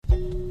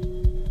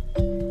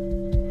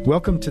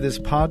Welcome to this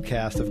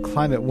podcast of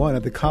Climate One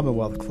at the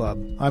Commonwealth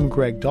Club. I'm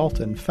Greg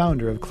Dalton,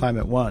 founder of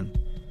Climate One.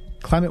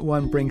 Climate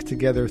One brings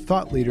together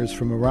thought leaders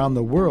from around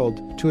the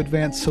world to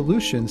advance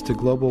solutions to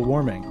global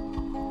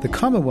warming. The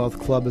Commonwealth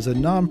Club is a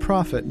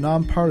nonprofit,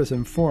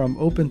 nonpartisan forum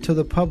open to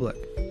the public.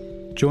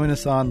 Join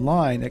us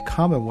online at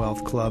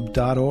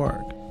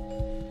commonwealthclub.org.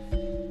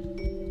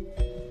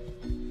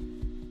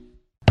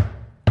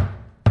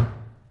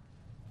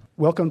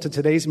 Welcome to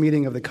today's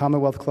meeting of the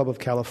Commonwealth Club of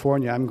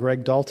California. I'm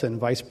Greg Dalton,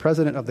 Vice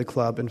President of the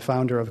club and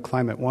founder of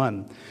Climate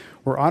One.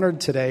 We're honored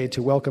today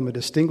to welcome a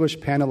distinguished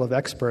panel of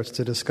experts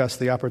to discuss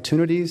the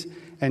opportunities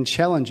and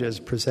challenges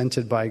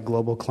presented by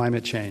global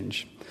climate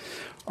change.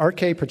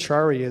 R.K.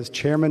 Pachauri is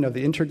Chairman of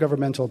the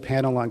Intergovernmental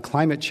Panel on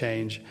Climate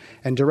Change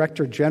and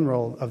Director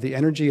General of the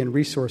Energy and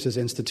Resources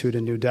Institute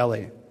in New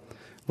Delhi.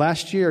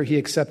 Last year, he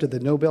accepted the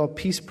Nobel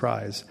Peace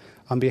Prize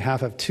on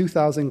behalf of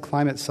 2,000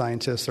 climate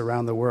scientists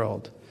around the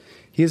world.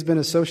 He has been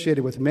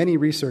associated with many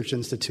research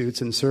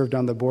institutes and served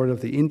on the board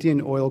of the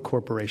Indian Oil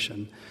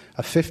Corporation,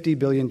 a $50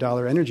 billion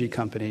energy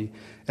company,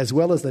 as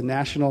well as the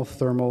National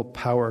Thermal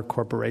Power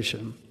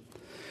Corporation.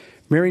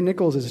 Mary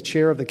Nichols is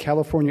chair of the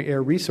California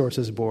Air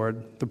Resources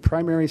Board, the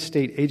primary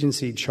state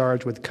agency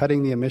charged with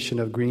cutting the emission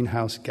of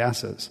greenhouse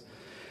gases.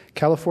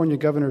 California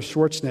Governor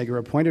Schwarzenegger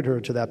appointed her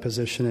to that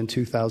position in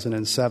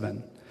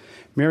 2007.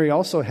 Mary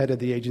also headed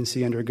the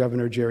agency under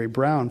Governor Jerry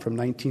Brown from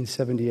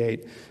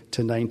 1978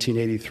 to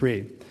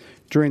 1983.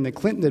 During the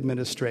Clinton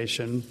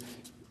administration,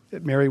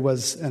 Mary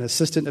was an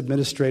assistant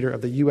administrator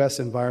of the U.S.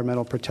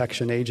 Environmental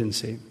Protection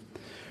Agency.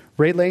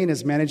 Ray Lane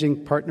is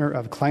managing partner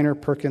of Kleiner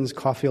Perkins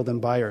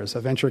Caulfield & Byers, a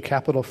venture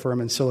capital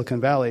firm in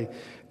Silicon Valley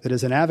that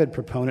is an avid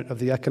proponent of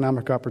the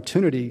economic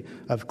opportunity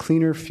of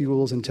cleaner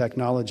fuels and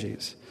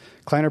technologies.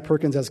 Kleiner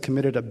Perkins has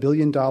committed $1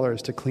 billion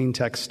to clean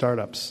tech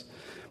startups.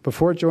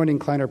 Before joining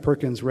Kleiner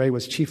Perkins, Ray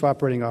was Chief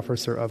Operating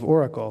Officer of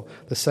Oracle,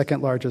 the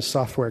second largest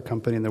software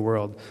company in the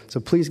world. So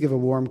please give a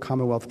warm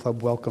Commonwealth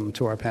Club welcome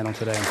to our panel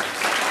today.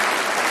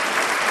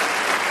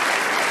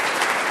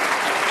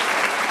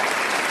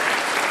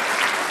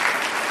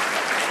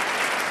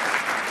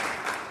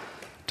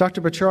 Dr.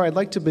 Pachauri, I'd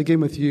like to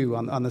begin with you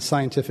on the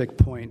scientific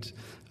point.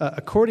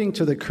 According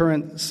to the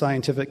current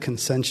scientific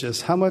consensus,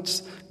 how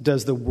much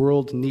does the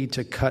world need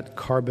to cut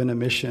carbon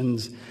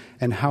emissions,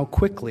 and how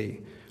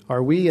quickly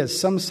are we, as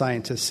some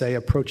scientists say,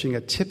 approaching a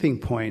tipping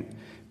point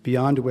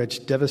beyond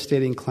which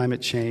devastating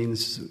climate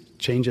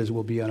changes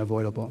will be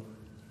unavoidable?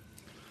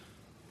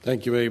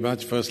 Thank you very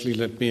much. Firstly,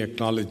 let me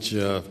acknowledge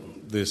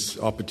this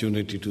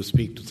opportunity to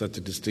speak to such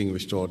a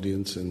distinguished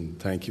audience, and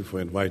thank you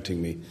for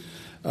inviting me.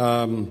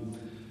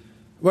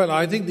 Well,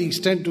 I think the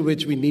extent to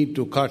which we need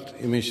to cut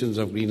emissions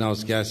of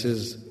greenhouse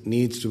gases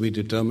needs to be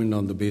determined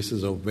on the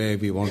basis of where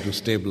we want to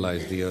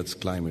stabilize the Earth's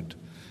climate.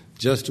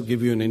 Just to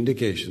give you an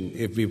indication,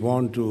 if we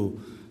want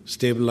to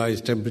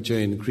stabilize temperature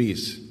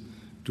increase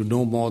to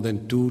no more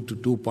than 2 to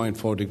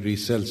 2.4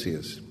 degrees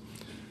Celsius,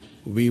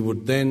 we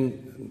would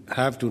then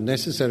have to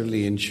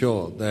necessarily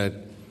ensure that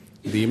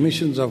the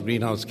emissions of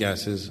greenhouse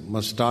gases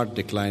must start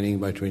declining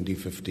by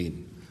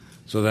 2015.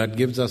 So that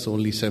gives us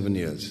only 7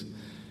 years.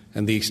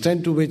 And the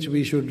extent to which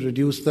we should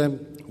reduce them,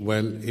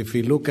 well, if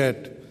we look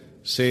at,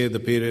 say, the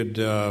period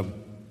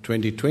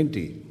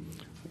 2020,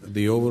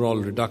 the overall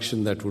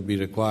reduction that would be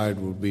required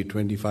would be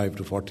 25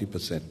 to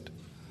 40%.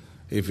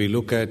 If we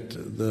look at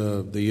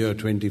the year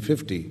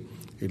 2050,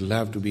 it'll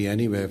have to be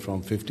anywhere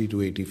from 50 to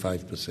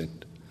 85%.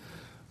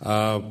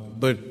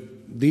 But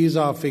these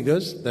are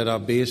figures that are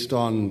based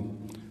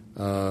on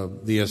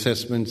the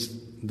assessment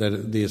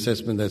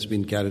that's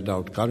been carried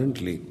out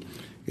currently.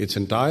 It's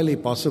entirely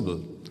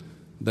possible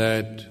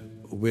that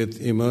with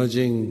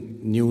emerging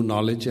new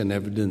knowledge and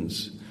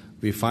evidence,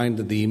 we find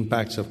that the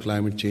impacts of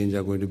climate change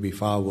are going to be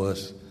far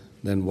worse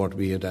than what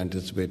we had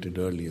anticipated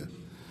earlier.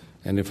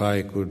 And if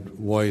I could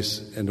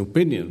voice an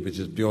opinion, which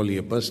is purely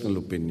a personal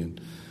opinion,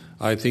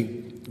 I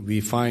think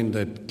we find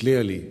that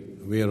clearly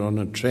we are on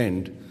a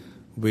trend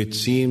which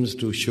seems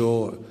to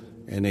show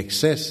an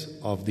excess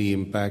of the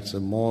impacts, a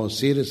more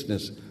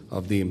seriousness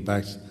of the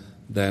impacts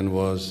than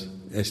was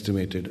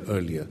estimated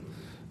earlier.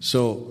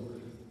 So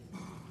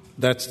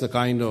that's the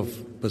kind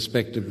of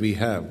perspective we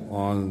have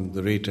on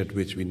the rate at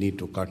which we need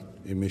to cut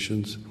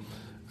emissions.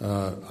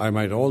 I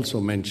might also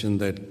mention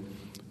that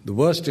the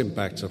worst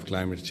impacts of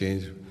climate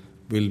change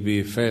will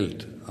be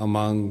felt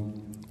among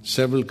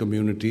several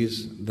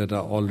communities that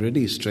are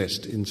already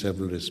stressed in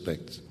several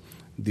respects.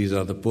 These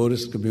are the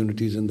poorest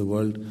communities in the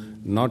world,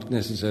 not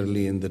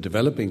necessarily in the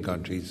developing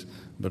countries,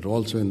 but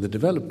also in the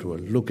developed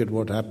world. Look at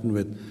what happened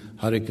with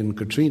Hurricane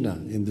Katrina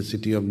in the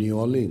city of New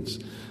Orleans.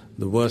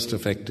 The worst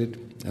affected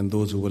and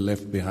those who were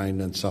left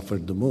behind and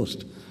suffered the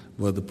most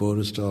were the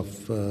poorest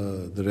of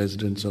the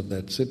residents of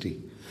that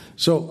city.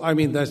 So, I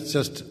mean, that's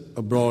just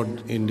a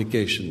broad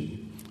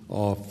indication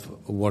of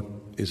what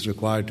is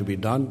required to be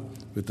done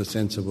with a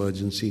sense of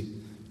urgency.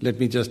 Let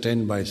me just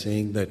end by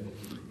saying that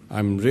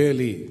I'm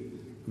really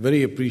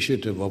very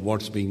appreciative of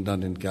what's being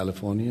done in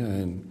California,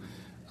 and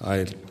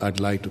I'd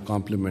like to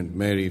compliment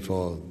Mary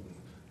for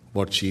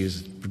what she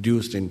has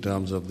produced in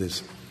terms of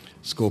this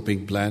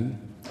scoping plan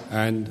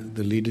and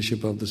the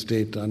leadership of the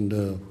state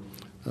under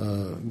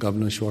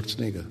Governor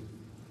Schwarzenegger.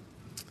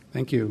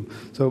 Thank you.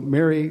 So,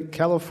 Mary,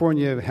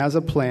 California has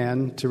a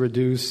plan to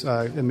reduce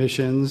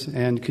emissions,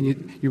 and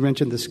you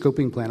mentioned the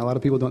scoping plan. A lot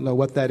of people don't know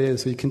what that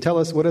is. So you can tell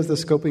us, what is the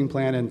scoping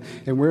plan,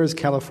 and where is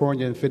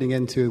California fitting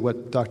into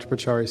what Dr.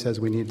 Pachauri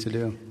says we need to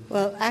do?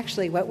 Well,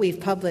 actually, what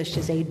we've published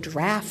is a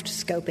draft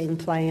scoping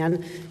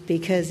plan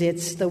because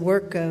it's the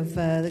work of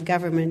the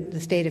government, the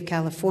state of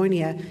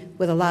California,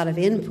 with a lot of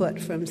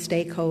input from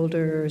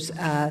stakeholders.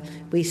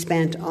 We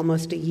spent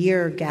almost a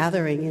year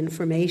gathering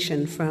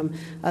information from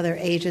other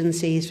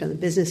agencies, from the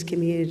business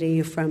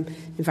community, from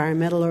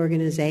environmental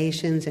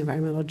organizations,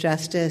 environmental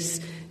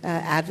justice,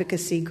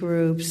 advocacy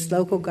groups,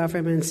 local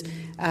governments,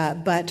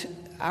 but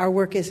our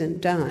work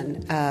isn't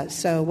done.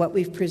 So what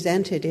we've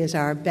presented is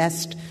our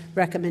best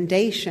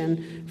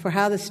recommendation for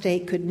how the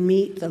state could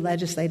meet the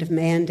legislative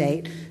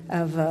mandate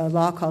of a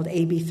law called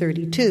AB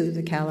 32,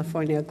 the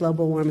California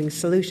Global Warming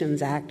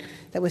Solutions Act,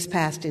 that was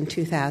passed in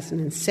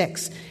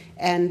 2006.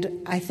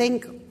 And I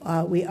think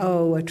we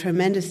owe a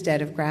tremendous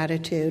debt of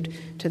gratitude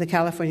to the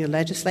California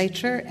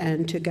legislature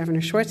and to Governor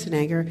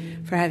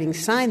Schwarzenegger for having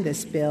signed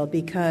this bill,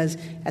 because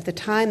at the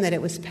time that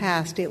it was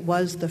passed, it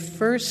was the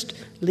first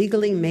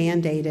legally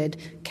mandated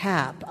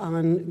cap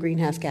on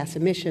greenhouse gas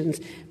emissions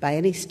by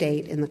any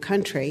state in the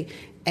country.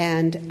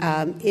 And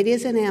it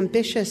is an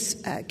ambitious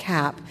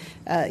cap.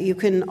 You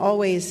can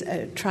always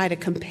try to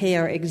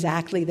compare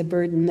exactly the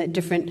burden that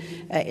different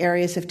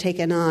areas have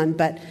taken on,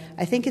 but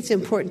I think it's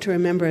important to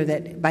remember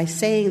that by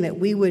saying that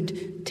we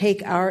would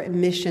take our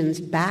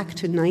emissions back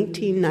to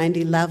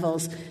 1990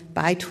 levels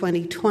by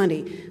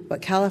 2020,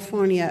 what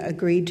California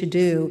agreed to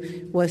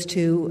do was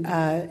to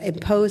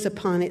impose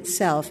upon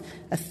itself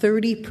a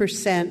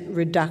 30%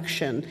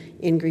 reduction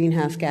in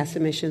greenhouse gas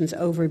emissions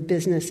over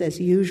business as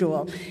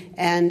usual.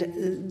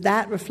 And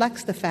that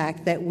reflects the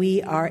fact that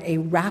we are a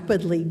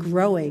rapidly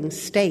growing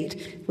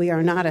state. We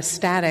are not a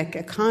static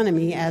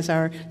economy, as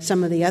are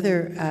some of the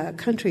other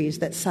countries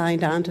that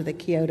signed on to the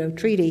Kyoto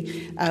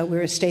Treaty.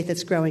 We're a state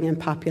that's growing in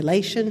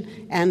population,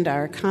 and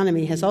our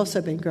economy has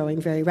also been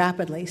growing very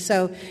rapidly.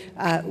 So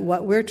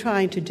what we're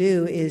trying to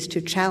do is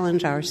to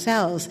challenge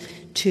ourselves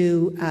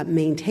to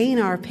maintain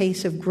our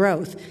pace of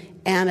growth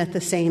and at the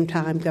same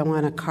time go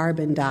on a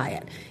carbon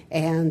diet.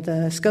 And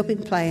the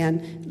scoping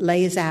plan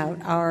lays out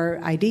our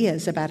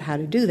ideas about how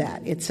to do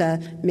that. It's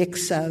a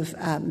mix of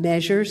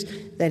measures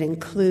that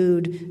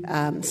include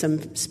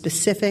some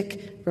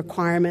specific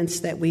requirements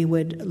that we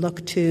would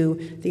look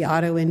to the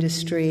auto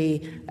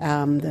industry,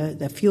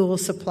 the fuel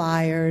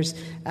suppliers,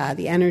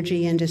 the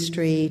energy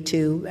industry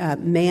to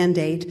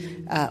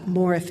mandate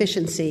more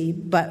efficiency,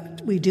 but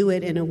we do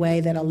it in a way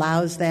that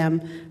allows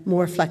them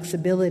more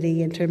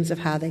flexibility in terms of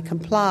how they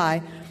comply.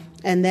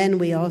 And then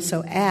we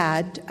also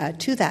add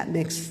to that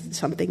mix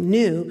something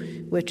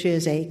new, which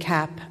is a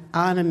cap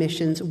on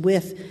emissions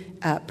with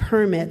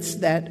permits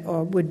that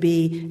would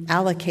be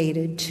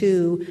allocated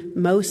to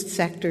most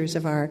sectors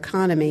of our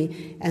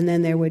economy, and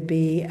then there would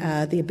be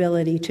the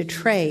ability to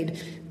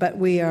trade. But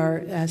we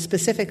are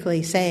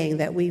specifically saying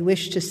that we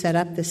wish to set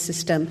up this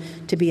system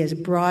to be as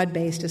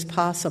broad-based as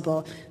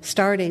possible,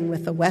 starting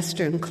with the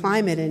Western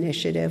Climate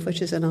Initiative,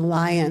 which is an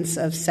alliance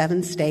of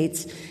 7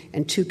 states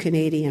and 2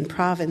 Canadian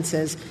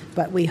provinces,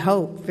 but we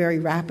hope very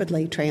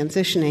rapidly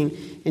transitioning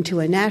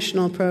into a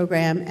national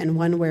program and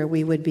one where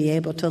we would be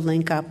able to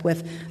link up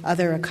with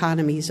other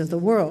economies of the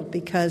world,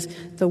 because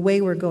the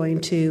way we're going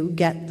to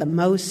get the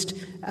most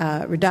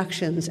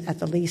reductions at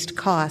the least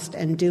cost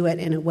and do it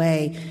in a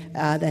way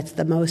that's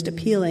the most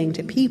appealing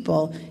to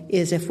people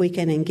is if we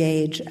can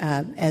engage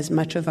as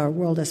much of our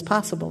world as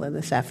possible in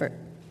this effort.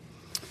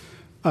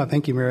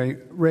 Thank you, Mary.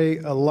 Ray,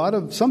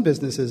 some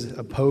businesses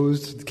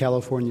opposed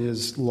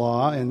California's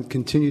law and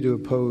continue to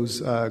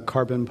oppose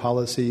carbon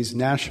policies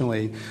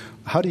nationally.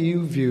 How do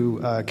you view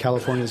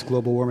California's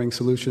Global Warming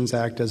Solutions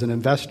Act as an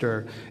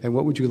investor, and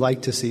what would you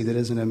like to see that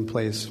isn't in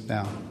place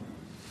now?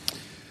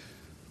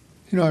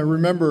 I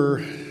remember,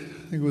 I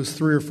think it was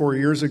 3 or 4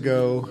 years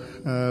ago,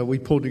 we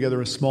pulled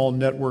together a small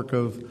network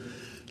of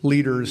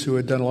leaders who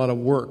had done a lot of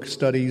work,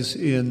 studies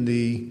in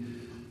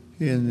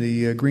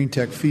the green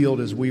tech field,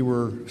 as we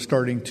were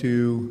starting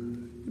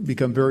to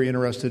become very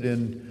interested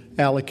in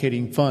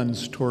allocating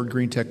funds toward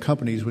green tech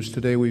companies, which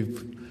today we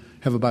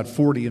have about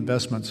 40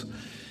 investments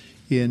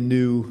in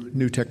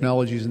new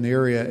technologies in the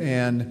area.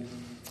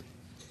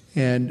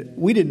 And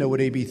we didn't know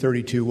what AB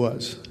 32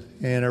 was.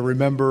 And I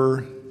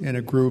remember in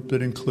a group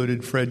that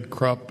included Fred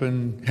Krupp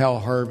and Hal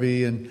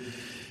Harvey, and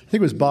I think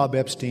it was Bob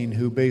Epstein,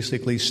 who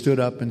basically stood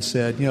up and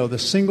said, the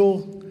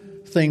single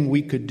thing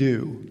we could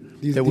do.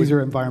 These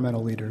are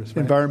environmental leaders,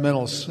 right?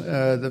 Environmentalists.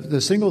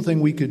 The single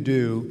thing we could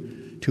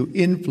do to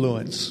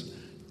influence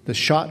the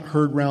shot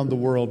heard around the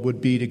world would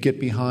be to get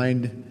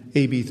behind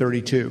AB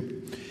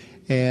 32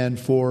 and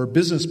for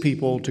business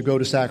people to go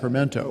to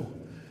Sacramento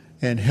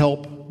and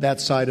help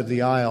that side of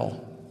the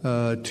aisle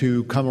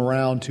to come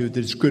around to that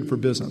it's good for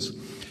business.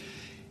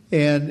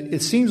 And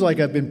it seems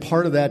like I've been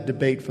part of that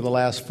debate for the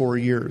last 4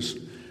 years,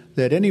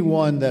 that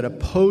anyone that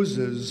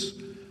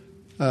opposes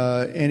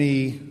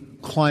any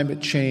climate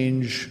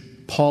change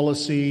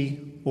policy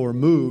or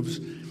moves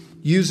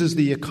uses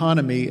the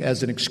economy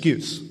as an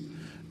excuse,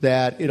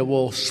 that it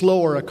will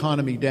slow our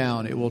economy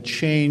down, it will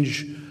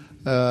change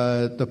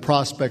the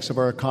prospects of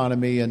our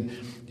economy, and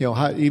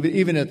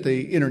even at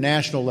the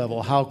international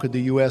level, how could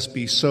the U.S.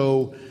 be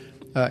so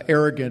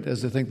arrogant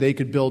as to think they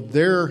could build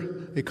their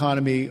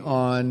economy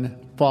on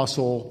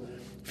fossil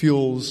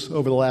fuels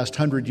over the last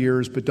 100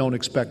 years, but don't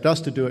expect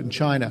us to do it in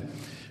China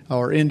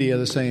or India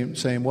the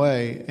same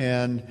way.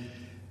 And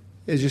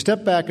as you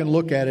step back and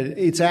look at it,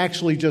 it's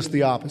actually just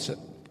the opposite.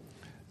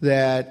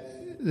 That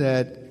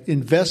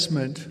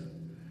investment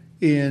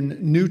in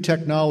new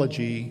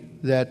technology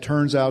that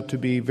turns out to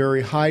be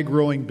very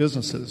high-growing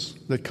businesses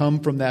that come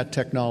from that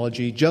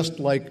technology, just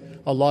like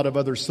a lot of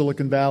other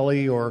Silicon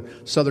Valley or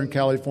Southern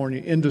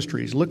California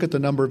industries. Look at the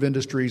number of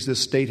industries this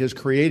state has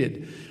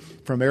created,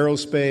 from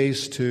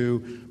aerospace to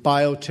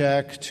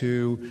biotech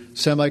to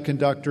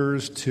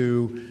semiconductors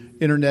to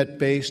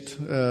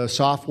internet-based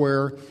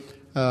software.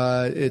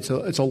 It's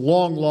a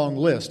long, long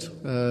list.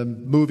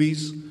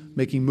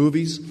 Making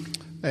movies.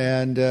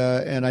 And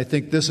I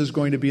think this is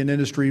going to be an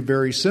industry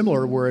very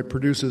similar, where it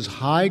produces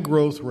high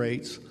growth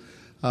rates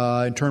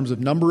in terms of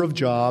number of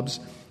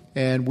jobs,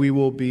 and we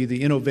will be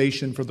the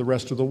innovation for the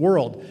rest of the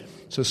world.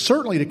 So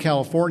certainly to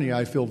California,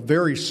 I feel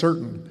very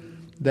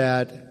certain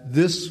that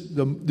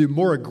the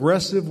more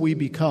aggressive we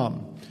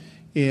become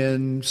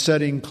in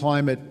setting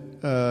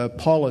climate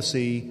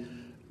policy,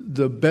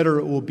 the better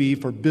it will be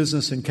for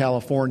business in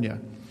California.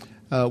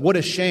 What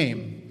a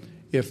shame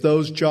if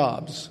those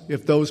jobs,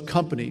 if those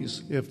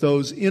companies, if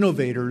those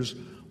innovators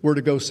were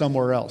to go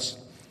somewhere else.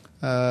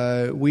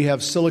 We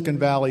have Silicon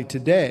Valley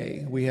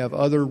today. We have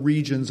other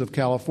regions of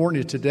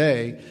California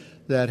today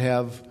that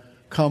have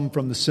come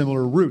from the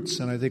similar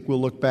roots. And I think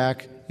we'll look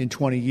back in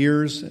 20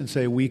 years and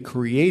say we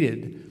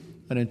created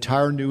an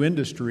entire new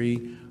industry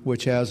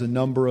which has a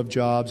number of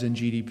jobs in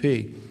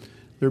GDP.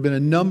 There have been a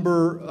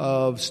number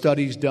of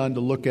studies done to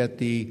look at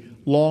the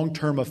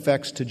long-term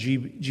effects to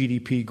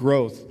GDP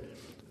growth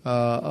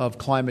of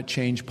climate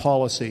change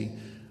policy,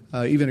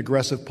 even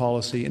aggressive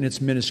policy, and it's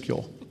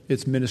minuscule.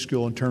 It's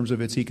minuscule in terms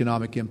of its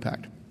economic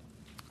impact.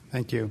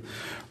 Thank you.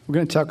 We're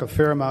going to talk a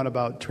fair amount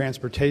about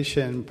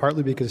transportation,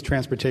 partly because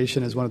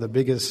transportation is one of the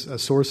biggest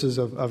sources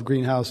of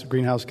greenhouse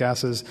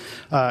gases.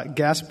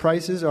 Gas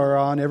prices are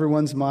on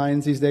everyone's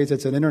minds these days.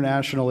 It's an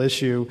international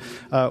issue.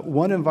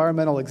 One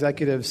environmental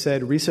executive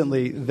said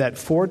recently that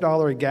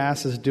 $4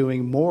 gas is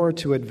doing more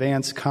to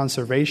advance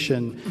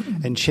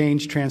conservation and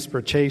change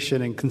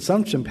transportation and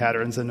consumption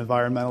patterns than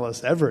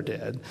environmentalists ever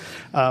did.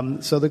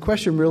 So the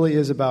question really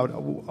is about,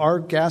 are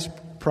gas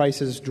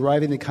prices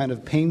driving the kind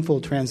of painful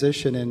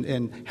transition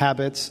in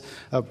habits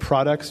of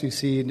products? You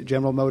see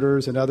General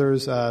Motors and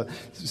others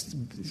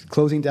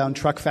closing down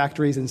truck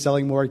factories and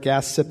selling more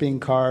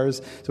gas-sipping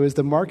cars. So is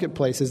the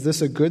marketplace, is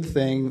this a good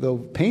thing, though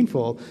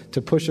painful,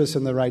 to push us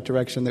in the right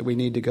direction that we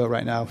need to go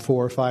right now, $4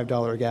 or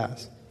 $5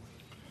 gas?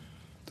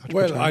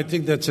 Well, I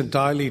think that's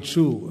entirely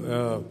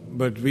true,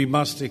 but we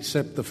must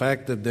accept the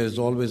fact that there's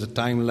always a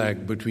time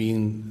lag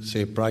between,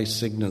 say, price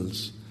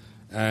signals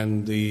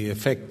and the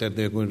effect that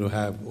they're going to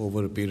have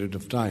over a period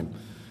of time.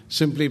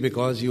 Simply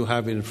because you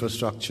have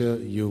infrastructure,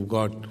 you've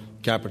got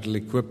capital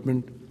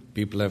equipment,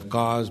 people have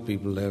cars,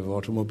 people have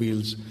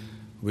automobiles,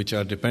 which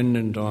are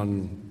dependent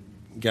on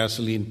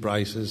gasoline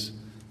prices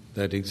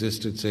that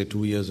existed, say,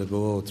 2 years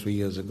ago or 3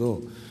 years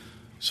ago.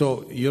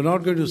 So you're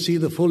not going to see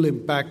the full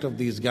impact of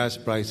these gas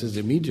prices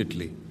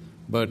immediately.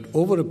 But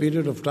over a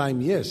period of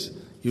time, yes,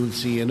 you'll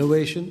see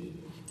innovation,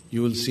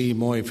 you will see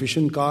more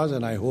efficient cars,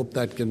 and I hope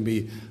that can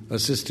be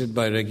assisted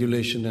by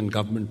regulation and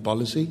government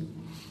policy.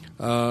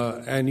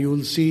 And you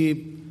will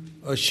see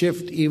a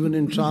shift even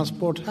in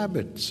transport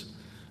habits.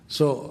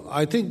 So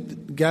I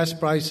think gas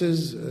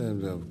prices,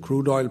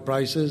 crude oil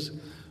prices,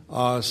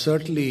 are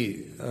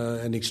certainly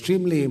an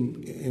extremely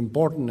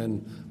important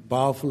and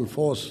powerful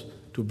force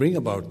to bring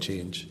about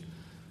change.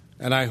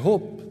 And I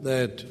hope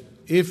that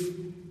if,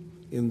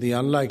 in the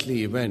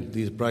unlikely event,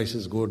 these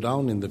prices go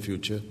down in the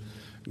future,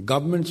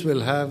 governments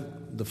will have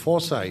the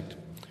foresight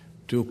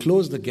to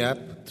close the gap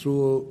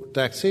through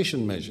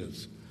taxation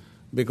measures.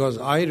 Because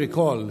I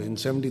recall in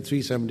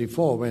 73,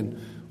 74, when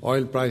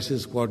oil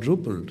prices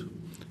quadrupled,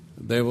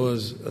 there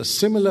was a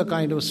similar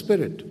kind of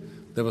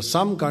spirit. There were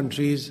some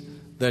countries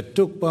that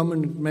took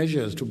permanent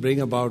measures to bring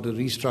about a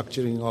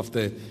restructuring of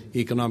their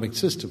economic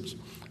systems.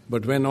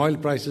 But when oil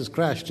prices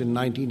crashed in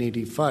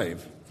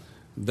 1985,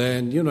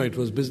 then, it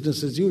was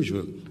business as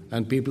usual,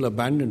 and people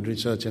abandoned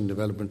research and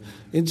development.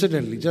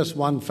 Incidentally, just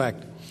one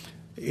fact.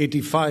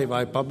 1985,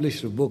 I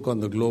published a book on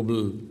the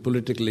global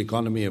political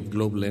economy of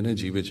global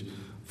energy, which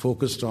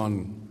focused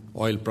on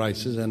oil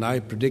prices, and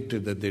I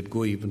predicted that they'd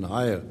go even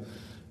higher.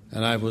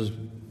 And I was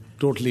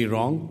totally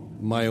wrong.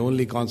 My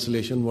only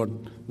consolation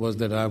was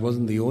that I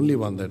wasn't the only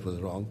one that was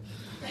wrong.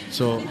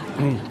 So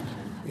in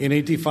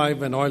 1985,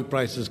 when oil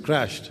prices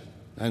crashed,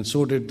 and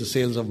so did the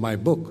sales of my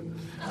book,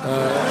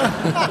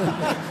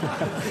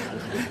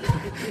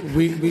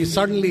 we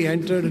suddenly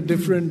entered a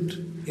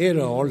different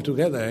era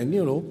altogether.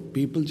 And,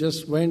 people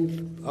just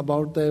went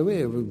about their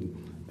way.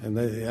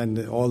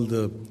 And all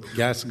the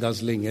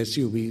gas-guzzling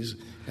SUVs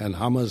and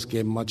Hummers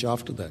came much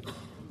after that.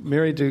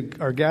 Mary,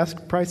 are gas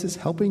prices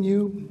helping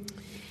you?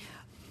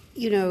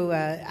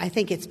 I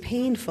think it's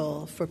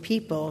painful for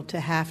people to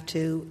have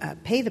to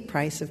pay the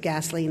price of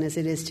gasoline as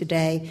it is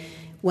today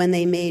when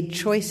they made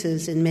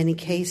choices in many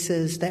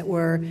cases that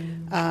were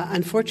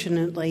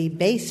unfortunately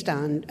based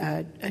on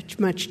a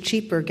much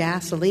cheaper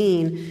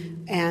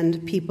gasoline,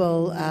 and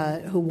people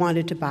who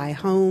wanted to buy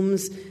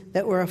homes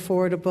that were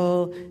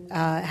affordable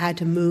had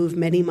to move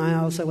many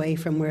miles away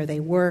from where they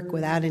work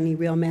without any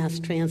real mass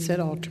transit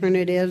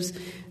alternatives.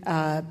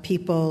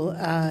 People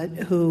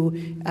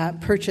who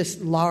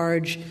purchased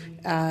large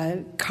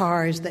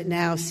cars that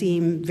now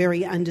seem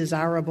very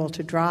undesirable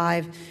to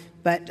drive,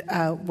 but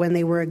when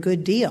they were a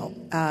good deal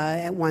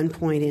at one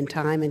point in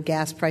time and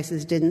gas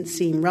prices didn't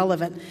seem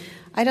relevant.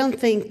 I don't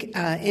think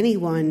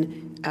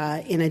anyone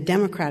in a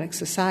democratic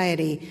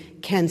society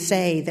can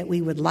say that we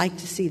would like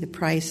to see the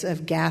price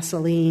of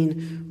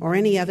gasoline or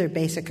any other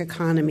basic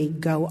economy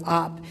go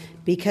up,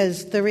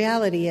 because the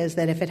reality is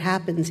that if it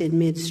happens in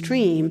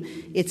midstream,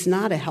 it's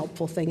not a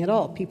helpful thing at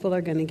all. People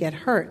are going to get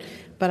hurt.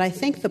 But I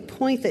think the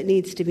point that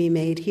needs to be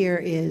made here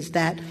is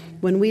that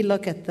when we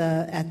look at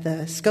the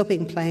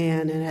scoping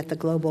plan and at the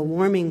global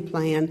warming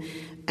plan,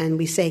 and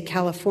we say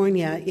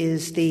California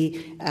is the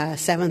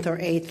 7th or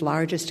 8th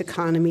largest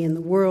economy in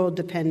the world,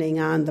 depending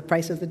on the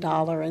price of the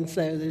dollar and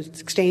so the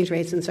exchange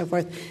rates and so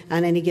forth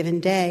on any given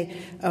day,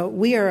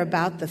 we are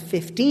about the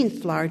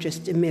 15th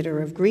largest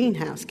emitter of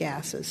greenhouse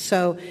gases.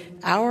 So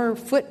our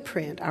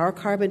footprint, our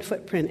carbon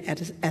footprint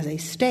as a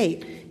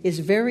state, is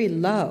very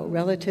low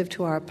relative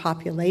to our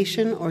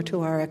population or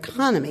to our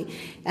economy.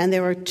 And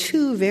there are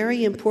two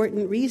very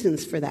important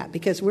reasons for that,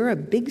 because we're a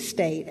big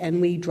state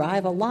and we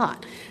drive a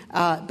lot.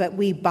 But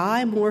we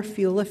buy more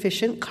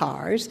fuel-efficient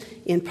cars,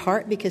 in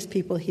part because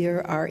people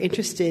here are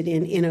interested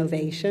in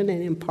innovation,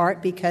 and in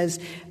part because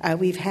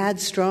we've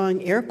had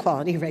strong air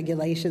quality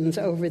regulations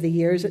over the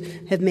years that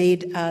have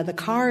made the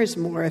cars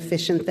more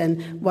efficient than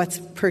what's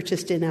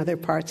purchased in other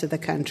parts of the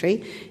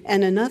country.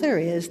 And another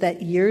is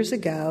that years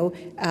ago,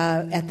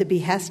 at the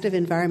behest of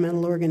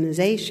environmental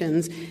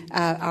organizations,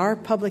 our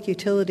public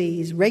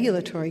utilities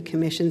regulatory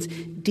commissions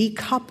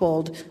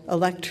decoupled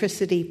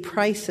electricity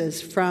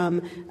prices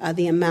from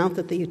the amount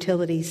that the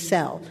utilities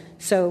sell.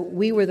 So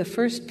we were the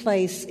first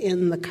place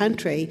in the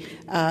country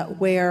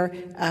where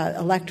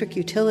electric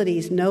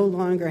utilities no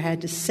longer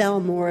had to sell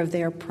more of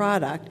their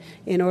product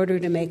in order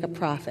to make a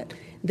profit.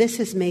 This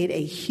has made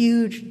a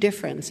huge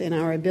difference in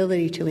our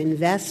ability to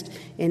invest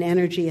in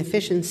energy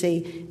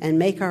efficiency and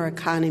make our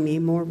economy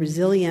more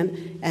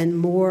resilient and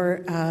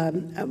more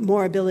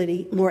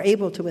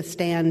able to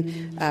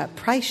withstand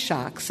price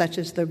shocks, such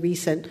as the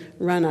recent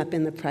run-up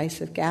in the price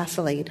of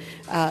gasoline.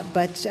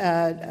 But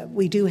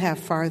we do have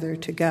farther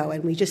to go,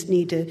 and we just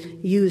need to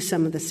use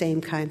some of the same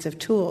kinds of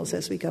tools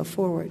as we go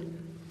forward.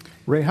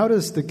 Ray, how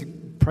does the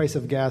price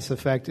of gas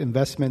affect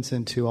investments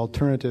into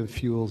alternative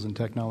fuels and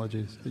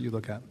technologies that you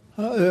look at?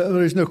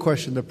 There's no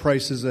question the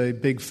price is a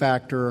big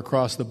factor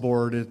across the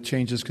board. It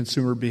changes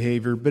consumer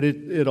behavior, but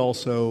it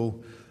also,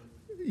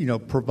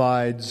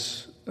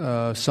 provides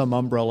some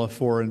umbrella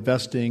for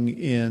investing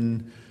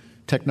in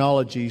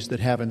technologies that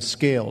haven't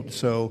scaled.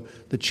 So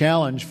the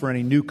challenge for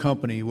any new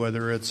company,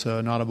 whether it's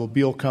an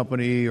automobile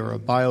company or a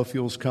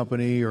biofuels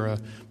company or a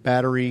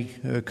battery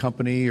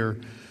company or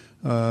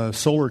a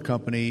solar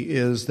company,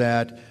 is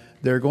that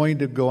they're going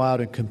to go out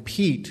and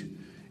compete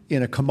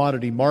in a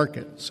commodity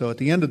market. So at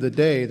the end of the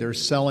day, they're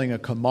selling a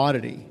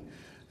commodity.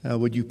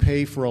 Would you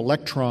pay for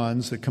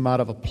electrons that come out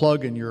of a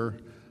plug in your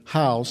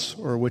house,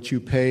 or what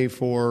you pay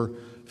for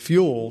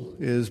fuel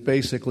is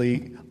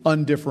basically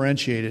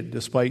undifferentiated,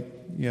 despite,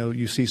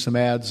 you see some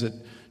ads that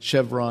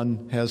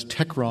Chevron has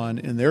Techron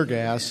in their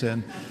gas,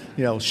 and,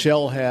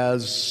 Shell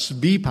has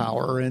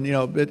V-Power, and,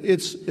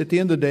 it's at the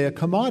end of the day a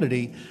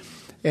commodity.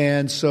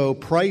 And so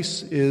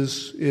price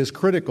is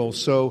critical.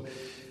 So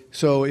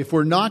if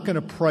we're not going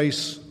to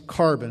price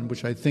carbon,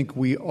 which I think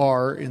we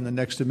are in the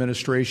next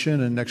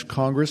administration and next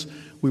Congress,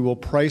 we will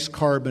price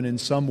carbon in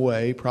some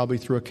way, probably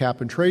through a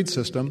cap and trade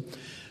system.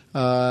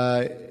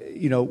 Then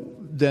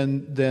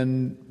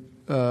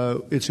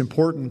it's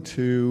important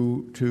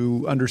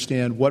to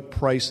understand what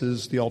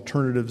prices the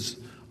alternatives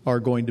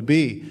are going to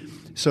be.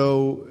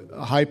 So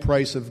a high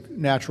price of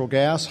natural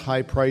gas,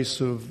 high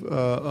price of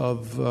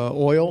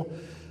oil,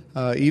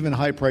 even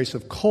high price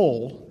of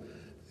coal,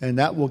 and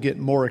that will get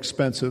more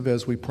expensive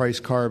as we price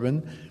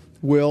carbon,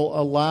 will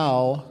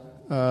allow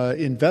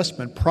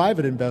investment,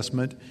 private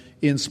investment,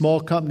 in small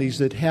companies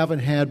that haven't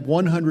had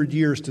 100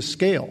 years to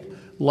scale,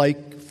 like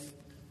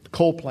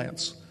coal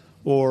plants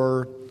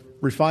or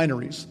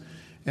refineries.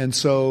 And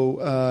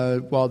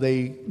so while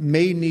they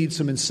may need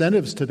some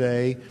incentives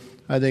today,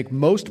 I think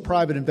most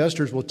private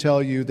investors will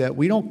tell you that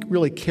we don't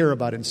really care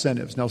about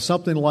incentives. Now,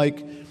 something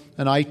like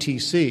an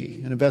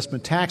ITC, an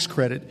investment tax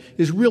credit,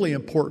 is really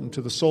important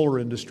to the solar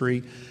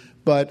industry,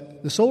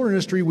 but the solar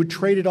industry would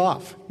trade it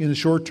off in the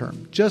short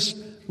term. Just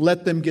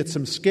let them get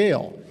some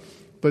scale,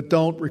 but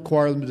don't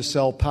require them to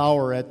sell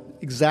power at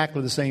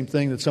exactly the same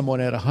thing that someone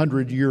had a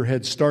 100-year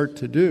head start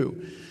to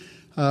do.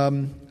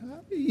 I've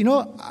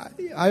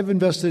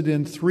invested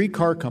in 3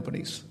 car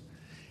companies,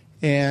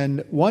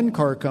 and one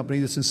car company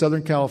that's in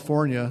Southern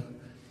California,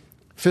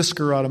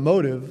 Fisker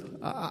Automotive,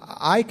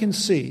 I can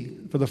see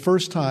for the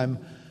first time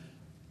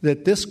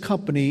that this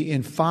company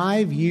in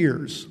 5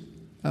 years,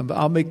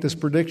 I'll make this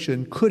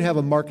prediction, could have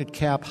a market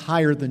cap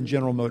higher than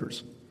General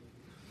Motors.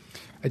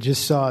 I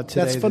just saw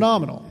today. That's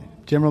phenomenal.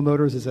 General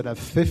Motors is at a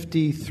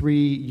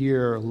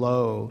 53-year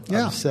low of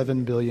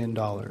 $7 billion.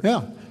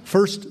 Yeah.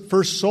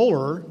 First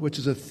Solar, which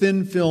is a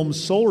thin-film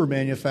solar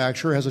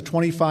manufacturer, has a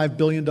 $25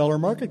 billion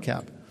market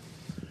cap.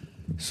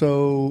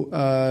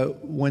 So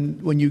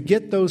when you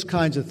get those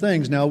kinds of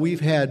things, now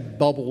we've had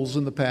bubbles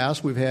in the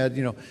past,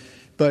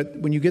 but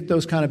when you get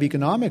those kind of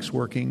economics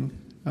working,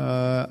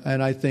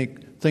 and I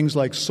think things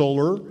like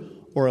solar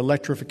or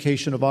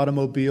electrification of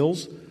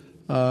automobiles,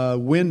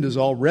 wind is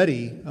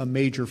already a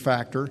major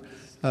factor.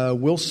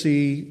 We'll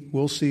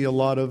see a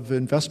lot of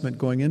investment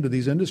going into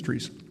these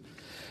industries.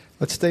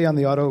 Let's stay on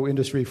the auto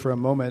industry for a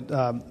moment.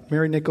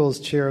 Mary Nichols,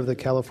 chair of the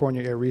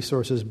California Air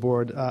Resources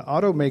Board.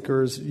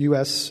 Automakers,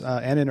 U.S.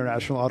 And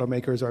international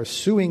automakers, are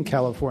suing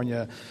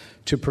California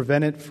to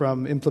prevent it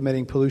from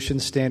implementing pollution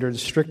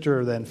standards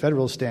stricter than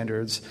federal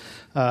standards.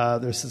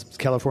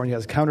 California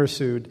has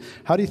countersued.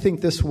 How do you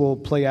think this will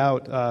play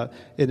out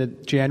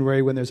in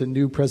January when there's a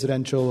new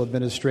presidential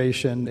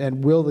administration?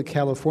 And will the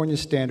California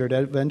standard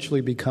eventually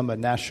become a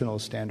national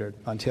standard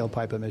on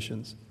tailpipe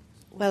emissions?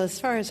 Well, as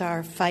far as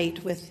our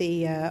fight with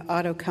the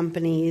auto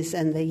companies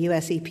and the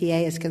U.S.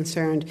 EPA is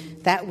concerned,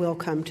 that will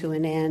come to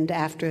an end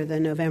after the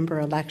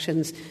November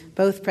elections.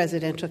 Both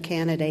presidential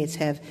candidates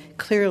have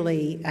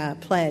clearly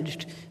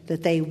pledged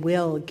that they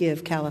will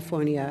give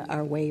California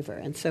our waiver.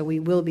 And so we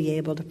will be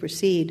able to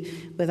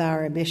proceed with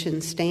our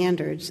emission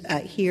standards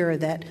here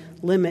that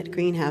limit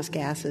greenhouse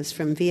gases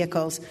from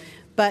vehicles.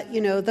 But,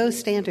 those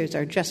standards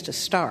are just a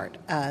start.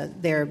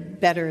 They're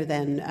better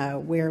than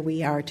where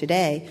we are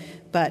today.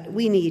 But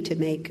we need to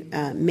make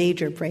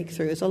major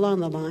breakthroughs along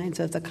the lines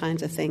of the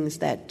kinds of things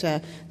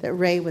that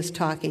Ray was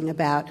talking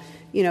about.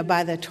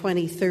 By the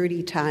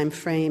 2030 time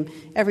frame,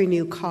 every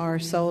new car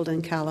sold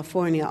in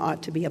California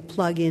ought to be a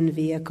plug-in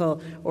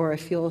vehicle or a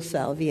fuel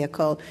cell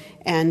vehicle.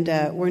 And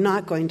we're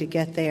not going to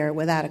get there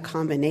without a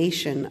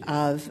combination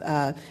of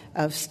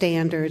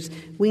standards.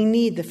 We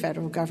need the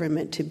federal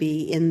government to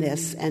be in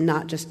this and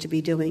not just to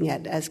be doing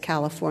it as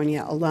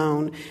California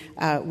alone.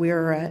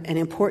 We're an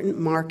important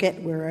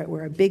market.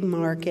 We're a big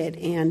market.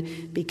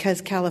 And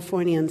because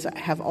Californians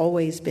have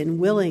always been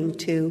willing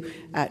to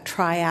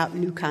try out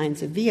new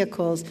kinds of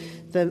vehicles,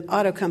 the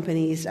auto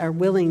companies are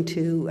willing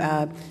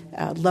to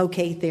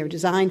locate their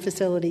design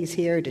facilities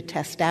here to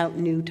test out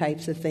new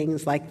types of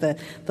things like the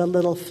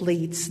little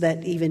fleets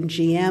that even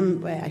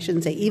GM, I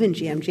shouldn't say even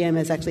GM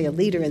is actually a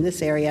leader in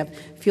this area of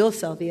fuel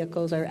cell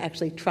vehicles, are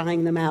actually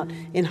trying them out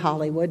in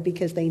Hollywood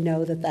because they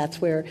know that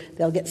that's where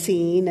they'll get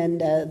seen and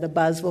the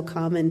buzz will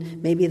come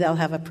and maybe they'll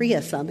have a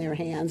Prius on their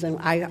hands. And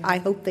I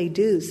hope they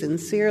do,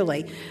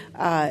 sincerely.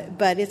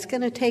 But it's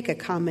going to take a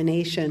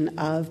combination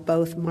of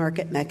both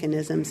market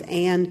mechanisms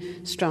and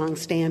strong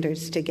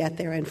standards to get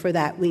there. And for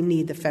that, we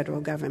need the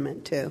federal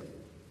government, too.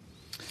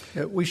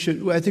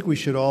 I think we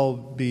should all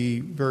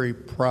be very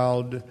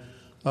proud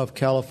of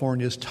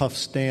California's tough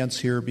stance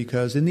here,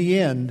 because in the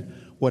end,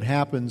 what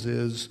happens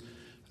is,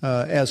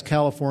 as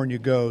California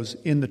goes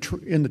in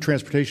the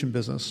transportation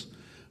business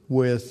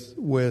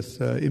with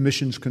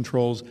emissions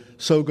controls,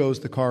 so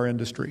goes the car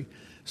industry.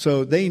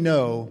 So they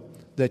know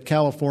that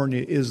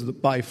California is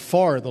by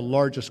far the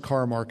largest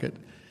car market,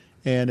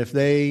 and if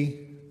they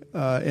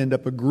end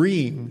up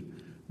agreeing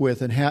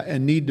with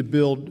and need to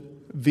build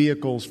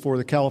vehicles for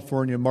the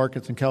California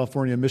markets and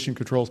California emission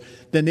controls,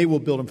 then they will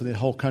build them for the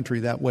whole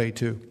country that way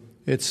too.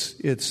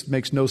 It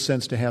makes no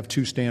sense to have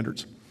two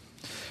standards.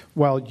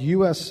 While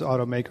U.S.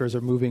 automakers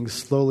are moving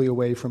slowly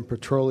away from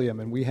petroleum,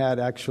 and we had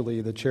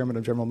actually the chairman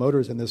of General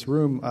Motors in this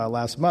room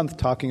last month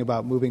talking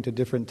about moving to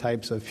different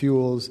types of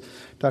fuels.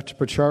 Dr.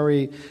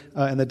 Pachauri,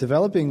 in the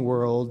developing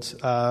world,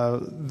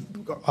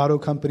 auto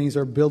companies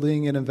are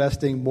building and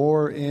investing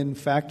more in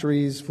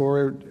factories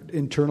for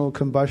internal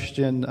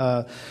combustion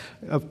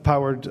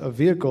powered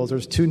vehicles.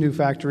 There's 2 new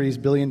factories,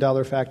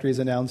 billion-dollar factories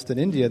announced in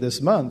India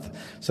this month.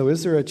 So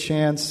is there a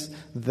chance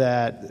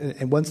that,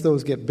 and once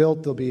those get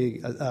built, there'll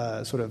be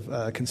a sort of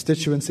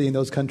constituency in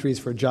those countries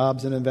for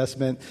jobs and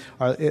investment?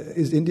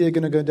 Is India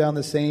going to go down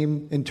the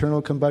same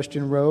internal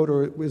combustion road,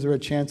 or is there a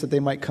chance that they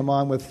might come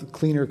on with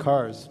cleaner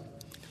cars?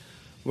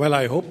 Well,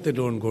 I hope they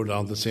don't go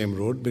down the same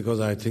road, because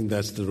I think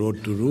that's the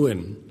road to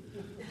ruin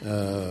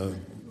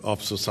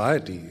of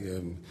society.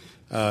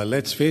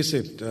 Let's face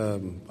it,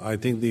 I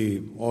think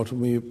the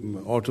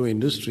auto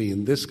industry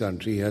in this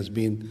country has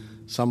been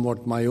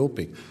somewhat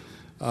myopic.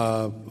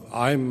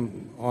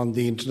 I'm on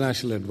the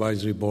International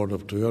Advisory Board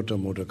of Toyota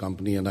Motor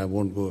Company, and I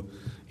won't go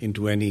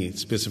into any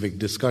specific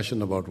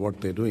discussion about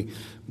what they're doing.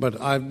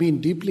 But I've been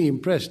deeply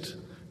impressed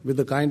with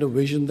the kind of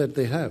vision that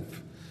they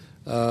have.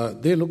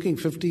 they're looking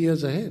 50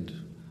 years ahead.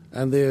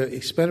 And they're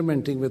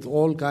experimenting with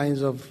all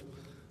kinds of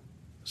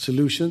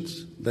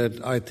solutions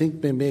that I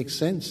think may make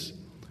sense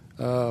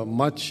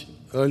much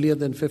earlier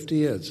than 50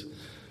 years.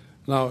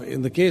 Now,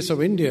 in the case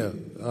of India,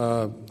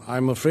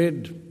 I'm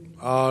afraid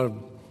our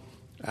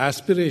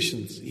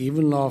aspirations,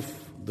 even of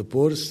the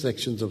poorest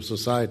sections of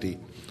society,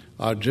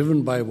 are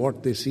driven by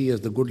what they see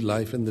as the good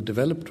life in the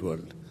developed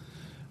world.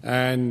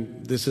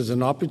 And this is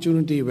an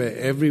opportunity where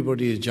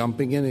everybody is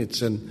jumping in.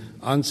 It's an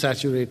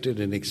unsaturated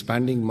and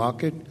expanding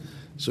market.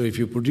 So if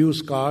you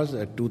produce cars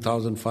at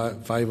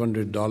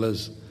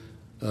 $2,500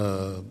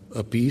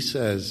 a piece,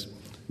 as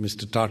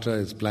Mr. Tata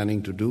is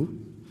planning to do,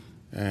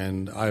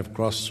 and I've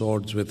crossed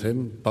swords with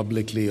him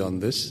publicly on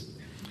this,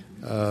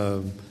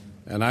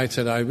 and I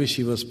said I wish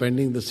he was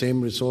spending the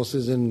same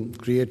resources in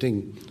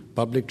creating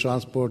public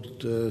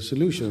transport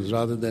solutions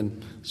rather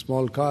than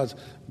small cars.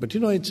 But,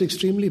 it's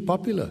extremely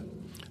popular.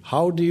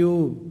 How do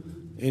you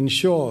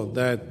ensure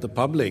that the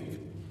public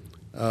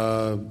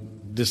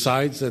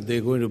decides that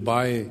they're going to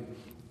buy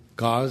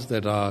cars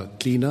that are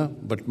cleaner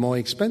but more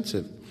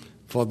expensive?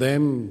 For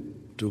them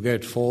to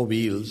get 4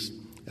 wheels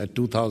at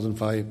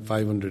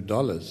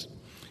 $2,500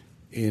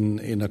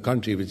 in a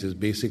country which is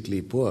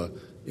basically poor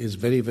is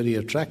very, very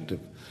attractive.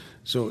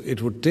 So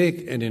it would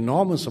take an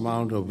enormous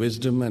amount of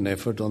wisdom and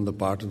effort on the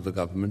part of the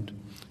government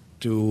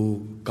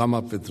to come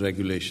up with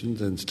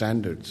regulations and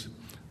standards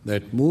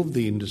that move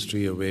the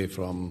industry away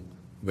from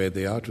where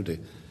they are today.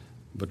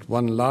 But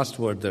one last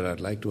word that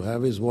I'd like to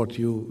have is what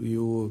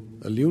you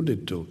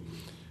alluded to.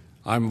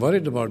 I'm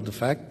worried about the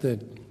fact that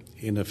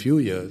in a few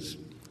years,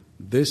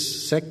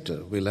 this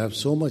sector will have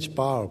so much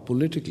power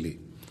politically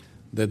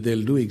that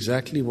they'll do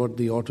exactly what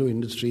the auto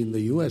industry in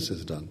the U.S.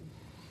 has done.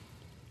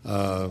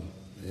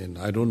 And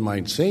I don't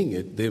mind saying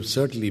it, they've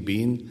certainly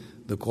been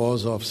the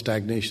cause of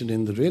stagnation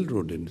in the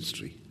railroad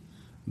industry.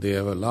 They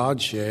have a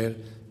large share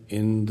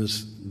in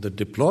the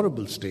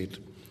deplorable state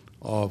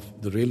of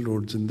the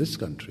railroads in this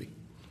country.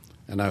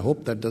 And I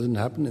hope that doesn't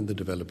happen in the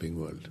developing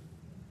world.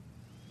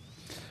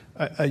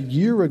 A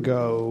year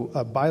ago,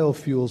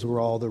 biofuels were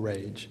all the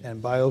rage,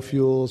 and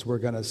biofuels were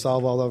going to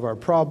solve all of our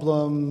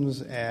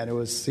problems, and it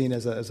was seen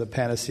as a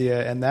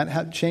panacea, and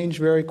that changed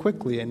very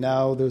quickly, and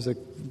now there's a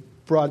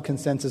broad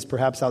consensus,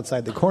 perhaps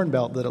outside the Corn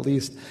Belt, that at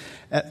least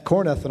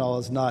corn ethanol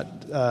is not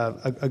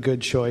a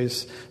good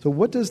choice. So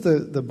what does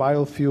the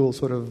biofuel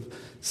sort of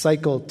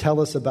cycle tell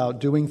us about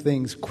doing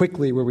things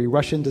quickly, where we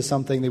rush into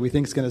something that we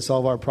think is going to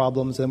solve our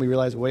problems, and we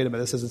realize, wait a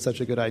minute, this isn't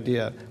such a good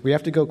idea. We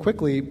have to go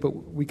quickly,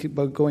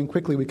 but going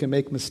quickly, we can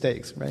make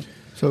mistakes, right?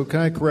 So can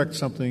I correct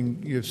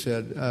something you've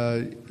said?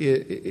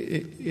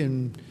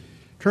 In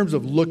terms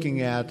of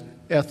looking at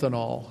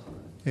ethanol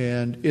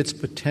and its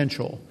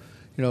potential,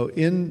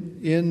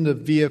 in the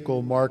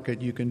vehicle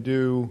market, you can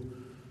do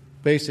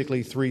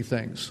basically 3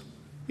 things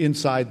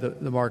inside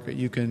the market.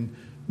 You can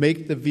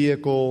make the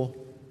vehicle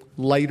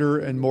lighter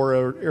and more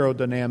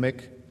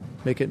aerodynamic,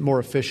 make it more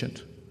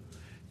efficient.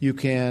 You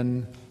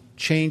can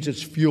change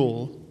its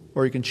fuel,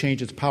 or you can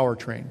change its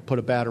powertrain, put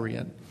a battery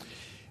in.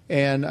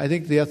 And I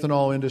think the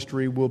ethanol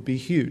industry will be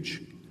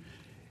huge.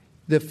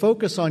 The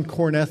focus on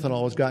corn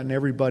ethanol has gotten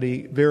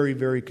everybody very,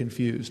 very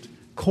confused.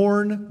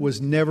 Corn was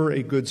never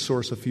a good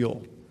source of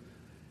fuel.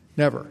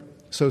 Never.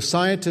 So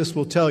scientists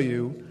will tell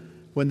you,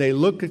 when they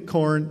look at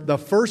corn the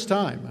first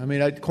time,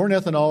 corn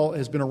ethanol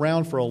has been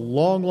around for a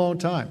long, long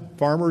time.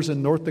 Farmers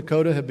in North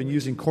Dakota have been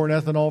using corn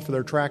ethanol for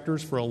their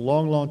tractors for a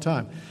long, long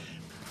time.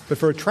 But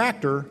for a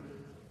tractor,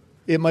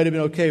 it might have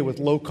been okay with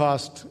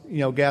low-cost,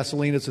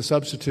 gasoline as a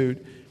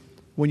substitute.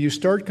 When you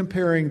start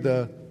comparing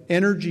the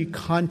energy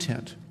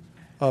content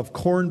of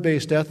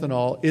corn-based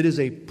ethanol, it is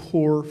a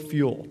poor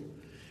fuel.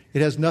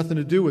 It has nothing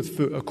to do with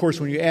food. Of course,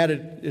 when you add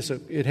it,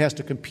 it has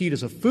to compete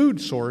as a food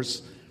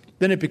source,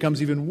 then it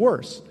becomes even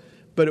worse.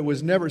 But it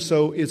was never,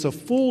 so it's a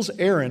fool's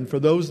errand for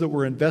those that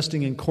were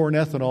investing in corn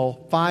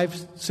ethanol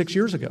 5-6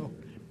 years ago.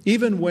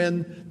 Even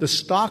when the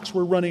stocks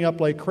were running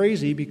up like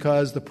crazy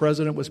because the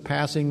president was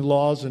passing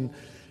laws and,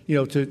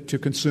 to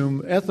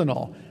consume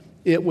ethanol.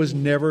 It was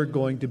never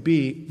going to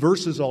be,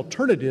 versus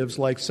alternatives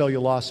like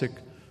cellulosic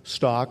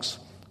stocks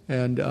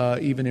and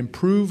even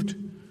improved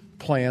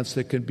plants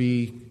that could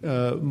be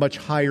much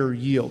higher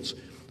yields.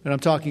 And I'm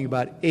talking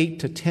about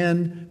 8 to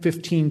 10,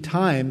 15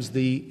 times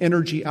the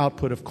energy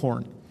output of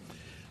corn.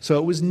 So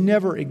it was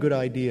never a good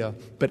idea,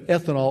 but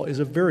ethanol is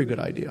a very good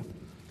idea.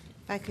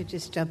 If I could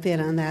just jump in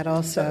on that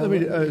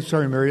also.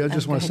 Sorry, Mary, I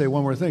just want to say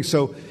one more thing.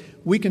 So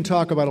we can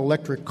talk about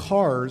electric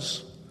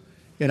cars,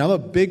 and I'm a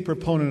big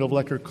proponent of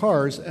electric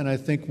cars, and I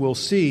think we'll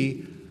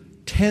see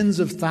tens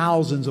of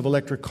thousands of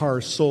electric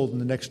cars sold in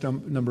the next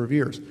number of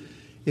years.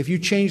 If you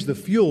change the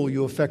fuel,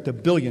 you affect 1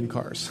 billion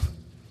cars.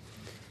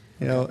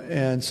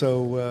 And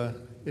so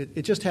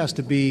it just has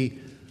to be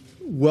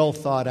well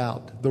thought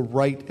out, the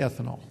right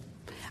ethanol.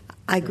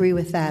 I agree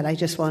with that. I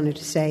just wanted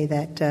to say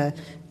that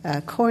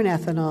corn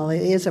ethanol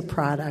is a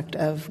product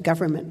of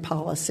government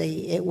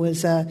policy. It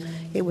was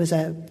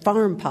a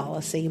farm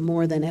policy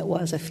more than it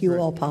was a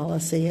fuel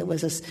policy. It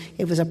was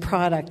a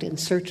product in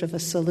search of a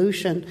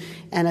solution.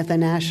 And at the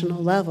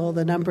national level,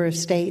 the number of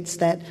states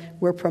that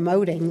were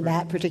promoting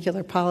that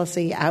particular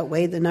policy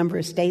outweighed the number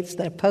of states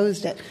that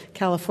opposed it.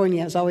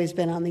 California has always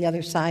been on the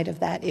other side of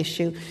that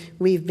issue.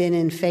 We've been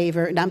in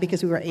favor, not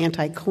because we were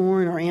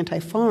anti-corn or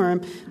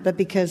anti-farm, but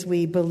because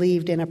we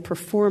believed in a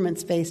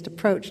performance-based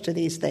approach to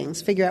these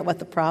things. Figure out what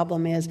the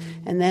problem is,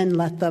 and then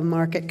let the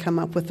market come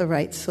up with the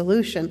right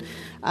solution.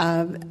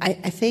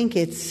 I think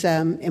it's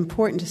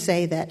important to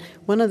say that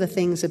one of the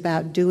things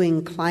about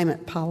doing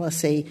climate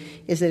policy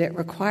is that it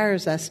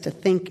requires us to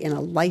think in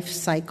a life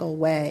cycle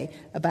way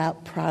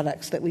about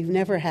products that we've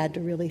never had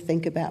to really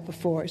think about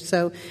before.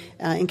 So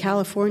in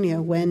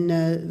California, when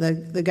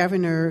the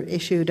governor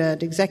issued an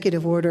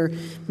executive order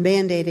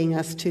mandating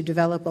us to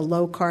develop a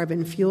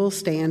low-carbon fuel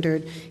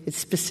standard, it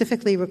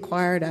specifically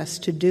required us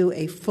to do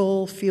a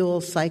full fuel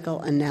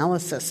cycle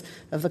analysis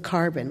of the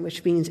carbon,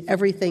 which means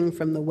everything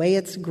from the way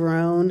it's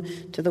grown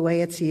to the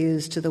way it's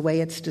used to the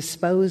way it's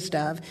disposed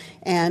of.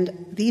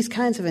 And these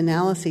kinds of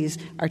analyses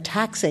are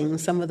taxing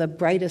some of the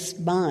brightest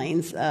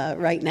minds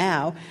right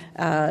now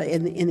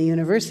in the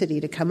university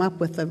to come up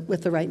with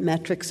the right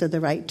metrics or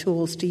the right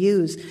tools to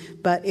use.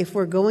 But if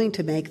we're going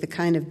to make the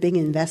kind of big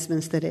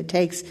investments that it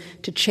takes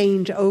to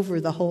change over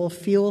the whole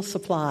fuel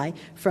supply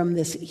from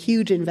this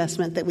huge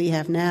investment that we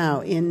have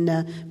now in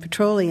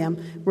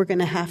petroleum, we're going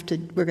to have to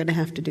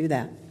do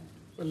that.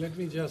 Well, let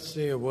me just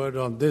say a word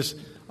on this.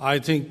 I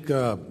think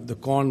the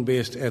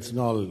corn-based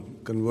ethanol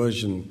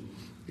conversion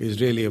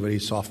is really a very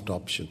soft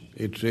option.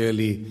 It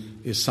really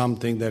is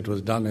something that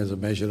was done as a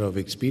measure of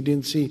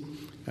expediency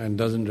and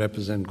doesn't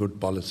represent good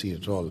policy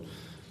at all.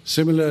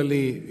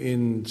 Similarly,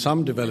 in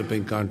some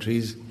developing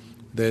countries,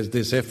 there's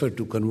this effort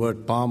to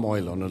convert palm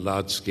oil on a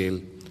large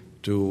scale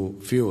to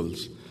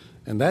fuels.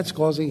 And that's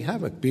causing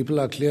havoc. People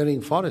are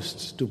clearing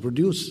forests to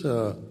produce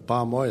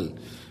palm oil.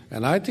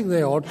 And I think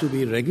there ought to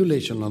be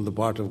regulation on the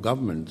part of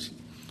governments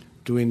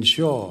to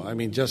ensure,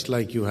 just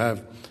like you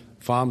have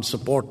farm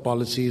support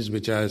policies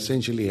which are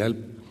essentially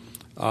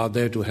are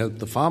there to help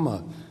the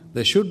farmer,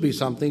 there should be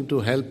something to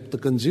help the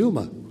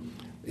consumer.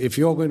 If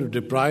you're going to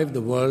deprive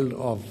the world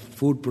of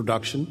food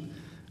production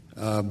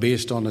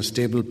based on a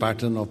stable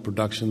pattern of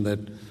production that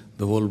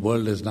the whole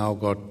world has now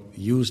got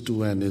used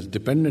to and is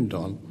dependent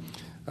on,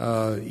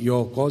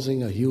 you're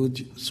causing a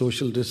huge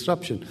social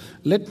disruption.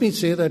 Let me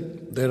say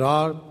that there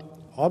are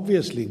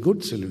obviously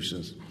good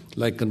solutions,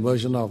 like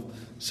conversion of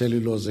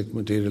cellulosic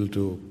material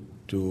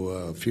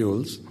to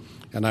fuels,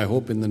 and I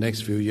hope in the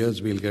next few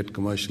years we'll get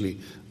commercially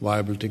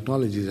viable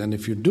technologies. And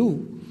if you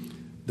do,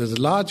 there's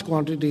a large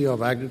quantity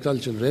of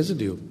agricultural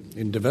residue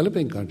in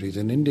developing countries,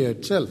 in India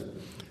itself.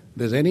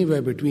 There's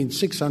anywhere between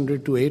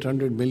 600 to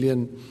 800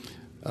 million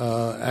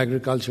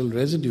agricultural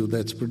residue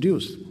that's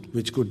produced,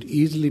 which could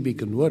easily be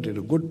converted,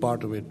 a good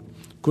part of it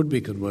could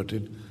be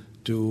converted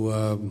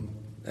to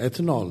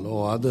ethanol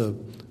or other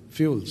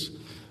fuels.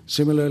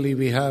 Similarly,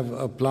 we have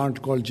a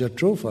plant called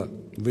Jatropha,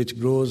 which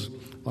grows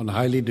on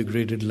highly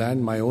degraded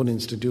land. My own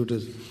institute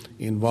is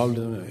involved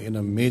in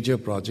a major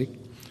project,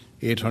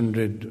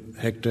 800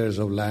 hectares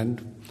of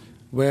land,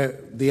 where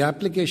the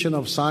application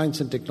of science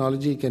and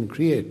technology can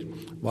create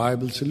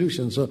viable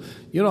solutions. So,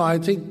 I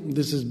think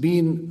this has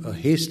been a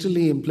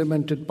hastily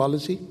implemented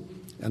policy,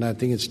 and I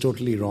think it's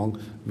totally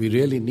wrong. We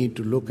really need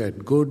to look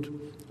at good,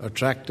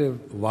 attractive,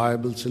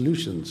 viable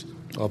solutions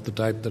of the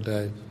type that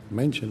I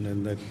mentioned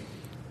and that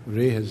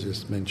Ray has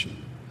just mentioned.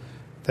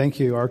 Thank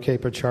you, R.K.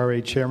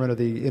 Pachauri, Chairman of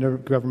the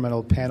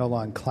Intergovernmental Panel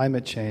on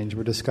Climate Change.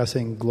 We're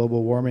discussing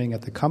global warming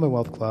at the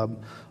Commonwealth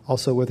Club.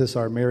 Also with us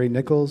are Mary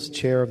Nichols,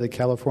 Chair of the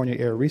California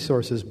Air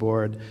Resources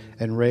Board,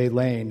 and Ray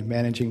Lane,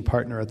 Managing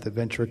Partner at the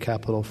venture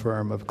capital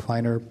firm of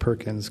Kleiner,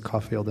 Perkins,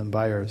 Caulfield &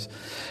 Byers.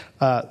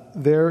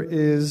 There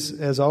is,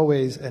 as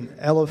always, an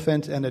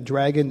elephant and a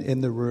dragon in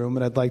the room,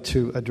 and I'd like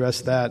to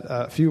address that.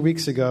 A few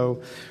weeks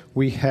ago,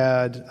 we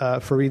had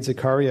Fareed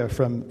Zakaria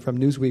from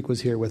Newsweek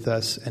was here with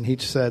us, and he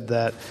said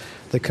that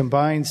the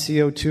combined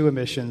CO2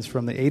 emissions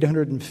from the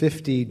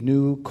 850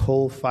 new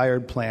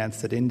coal-fired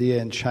plants that India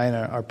and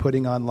China are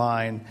putting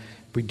online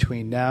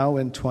between now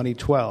and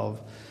 2012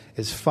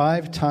 is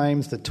 5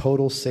 times the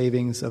total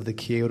savings of the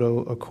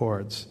Kyoto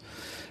Accords.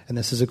 And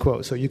this is a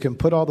quote. So you can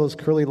put all those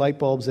curly light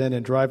bulbs in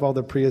and drive all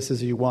the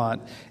Priuses you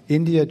want.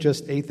 India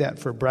just ate that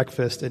for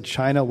breakfast, and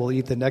China will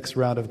eat the next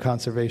round of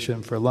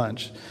conservation for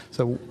lunch.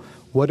 So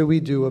what do we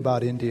do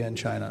about India and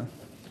China?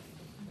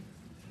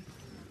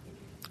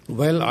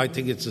 Well, I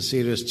think it's a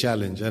serious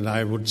challenge, and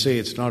I would say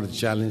it's not a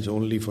challenge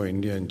only for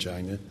India and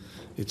China.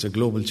 It's a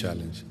global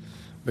challenge.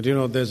 But,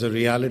 there's a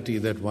reality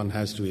that one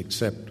has to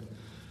accept.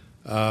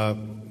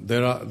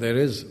 There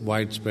is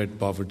widespread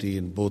poverty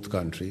in both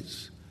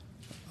countries,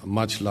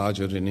 much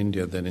larger in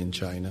India than in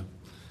China.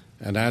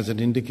 And as an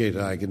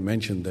indicator, I can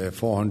mention there are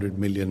 400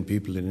 million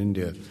people in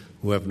India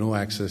who have no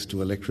access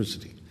to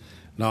electricity.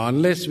 Now,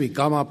 unless we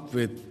come up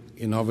with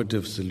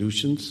innovative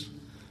solutions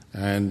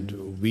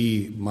And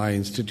my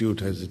institute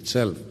has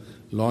itself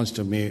launched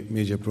a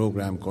major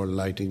program called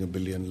Lighting a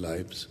Billion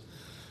Lives.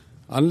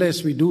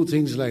 Unless we do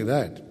things like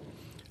that,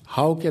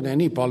 how can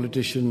any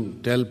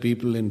politician tell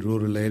people in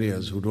rural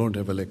areas who don't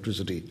have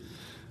electricity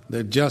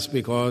that just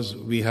because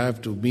we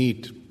have to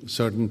meet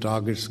certain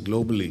targets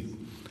globally,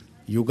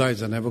 you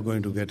guys are never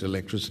going to get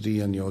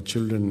electricity and your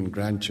children and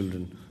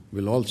grandchildren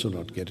will also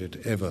not get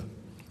it ever?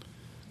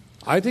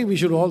 I think we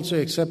should also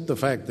accept the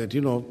fact that,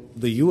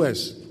 the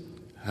US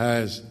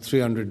has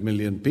 300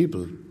 million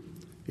people.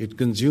 It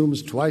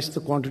consumes twice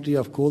the quantity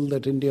of coal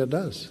that India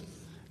does.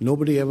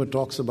 Nobody ever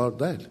talks about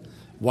that.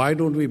 Why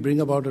don't we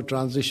bring about a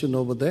transition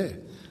over there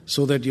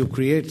so that you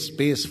create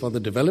space for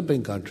the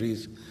developing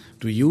countries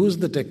to use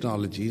the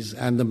technologies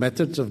and the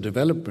methods of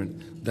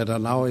development that are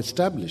now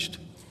established?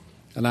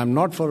 And I'm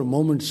not for a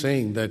moment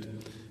saying that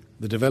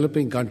the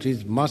developing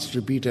countries must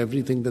repeat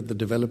everything that the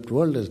developed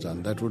world has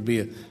done. That would be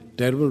a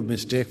terrible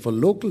mistake for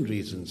local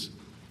reasons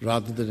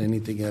rather than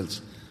anything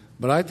else.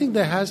 But I think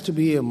there has to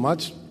be a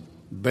much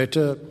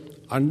better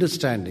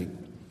understanding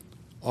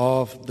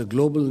of the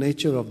global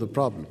nature of the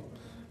problem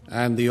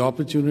and the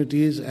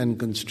opportunities and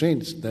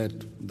constraints that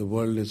the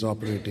world is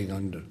operating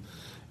under.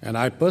 And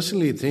I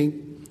personally think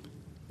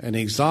an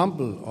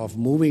example of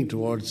moving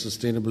towards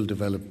sustainable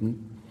development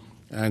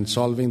and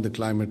solving the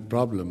climate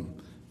problem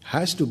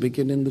has to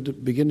begin in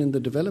the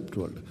developed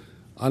world.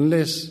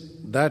 Unless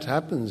that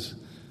happens,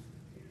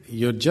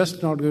 you're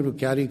just not going to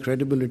carry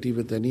credibility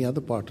with any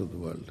other part of the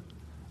world.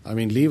 I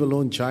mean, leave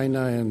alone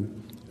China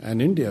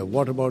and India.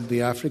 What about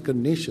the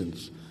African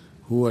nations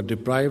who are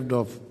deprived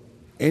of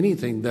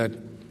anything that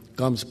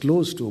comes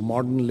close to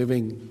modern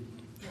living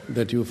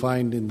that you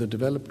find in the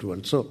developed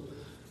world? So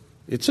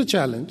it's a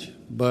challenge,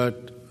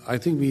 but I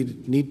think we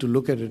need to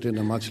look at it in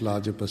a much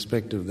larger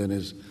perspective than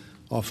is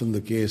often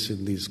the case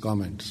in these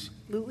comments.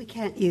 We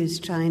can't use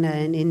China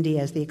and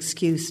India as the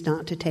excuse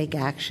not to take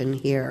action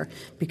here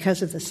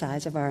because of the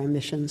size of our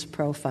emissions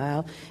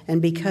profile and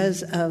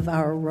because of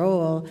our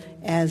role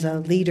as a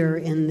leader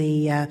in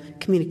the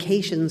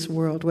communications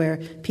world where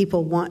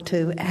people want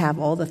to have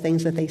all the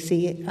things that they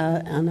see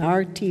on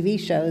our TV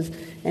shows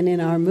and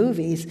in our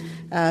movies.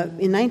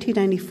 In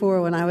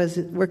 1994, when I was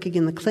working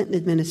in the Clinton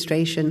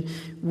administration,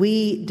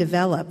 we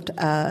developed,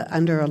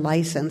 under a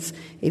license,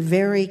 a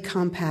very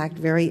compact,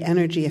 very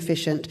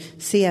energy-efficient,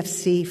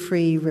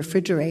 CFC-free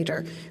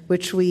refrigerator,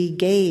 which we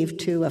gave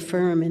to a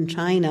firm in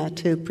China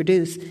to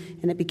produce,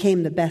 and it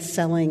became the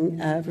best-selling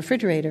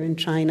refrigerator in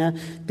China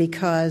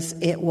because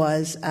it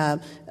was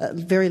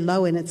very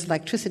low in its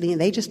electricity,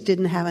 and they just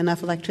didn't have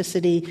enough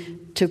electricity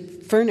to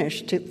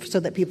furnish so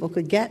that people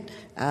could get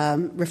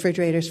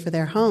refrigerators for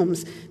their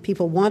homes.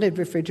 People wanted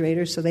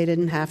refrigerators so they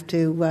didn't have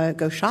to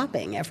go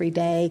shopping every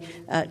day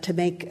to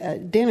make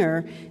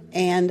dinner.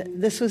 And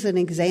this was an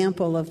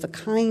example of the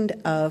kind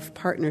of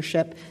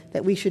partnership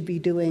that we should be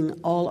doing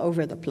all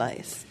over the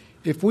place.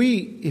 If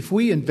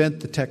we invent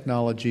the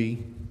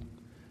technology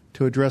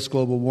to address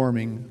global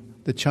warming,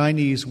 the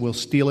Chinese will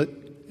steal it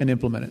and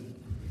implement it.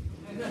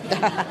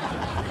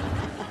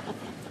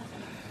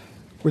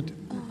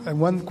 And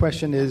one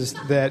question is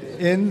that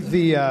in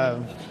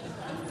the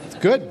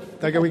good,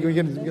 like we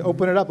can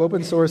open it up,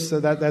 open source,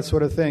 that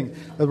sort of thing.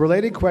 The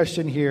related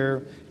question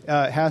here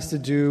has to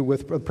do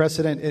with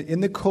precedent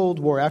in the Cold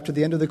War. After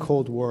the end of the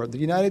Cold War, the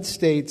United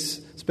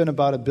States spent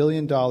about $1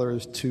 billion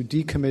to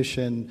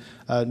decommission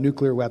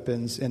nuclear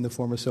weapons in the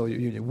former Soviet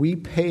Union. We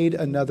paid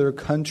another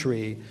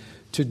country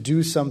to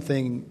do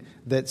something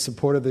that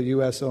supported the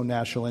U.S. own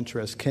national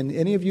interest. Can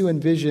any of you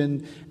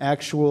envision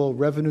actual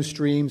revenue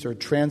streams or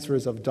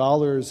transfers of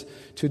dollars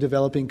to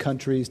developing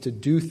countries to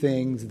do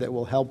things that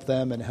will help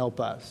them and help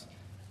us?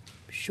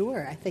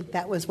 Sure. I think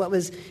that was what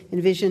was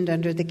envisioned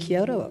under the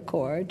Kyoto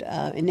Accord,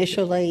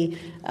 initially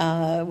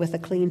with a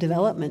clean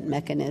development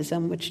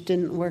mechanism, which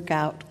didn't work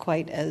out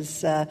quite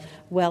as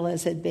well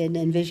as had been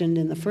envisioned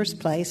in the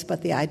first place.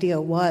 But the idea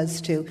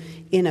was to,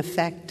 in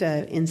effect,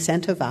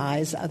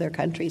 incentivize other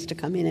countries to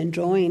come in and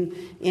join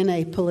in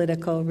a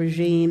political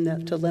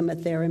regime to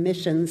limit their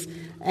emissions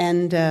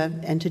and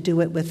to do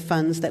it with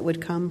funds that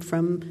would come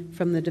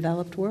from the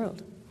developed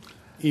world.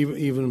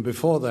 Even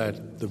before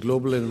that, the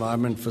Global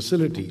Environment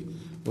Facility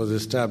was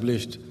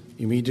established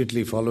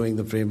immediately following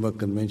the Framework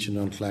Convention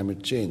on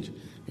Climate Change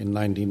in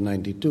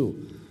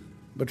 1992.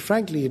 But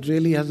frankly, it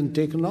really hasn't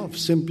taken off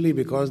simply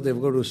because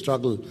they've got to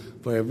struggle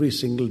for every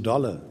single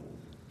dollar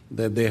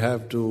that they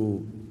have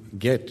to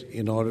get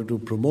in order to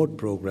promote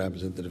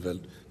programs in the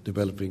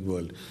developing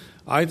world.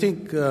 I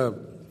think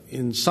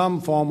in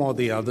some form or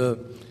the other,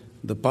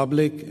 the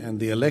public and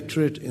the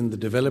electorate in the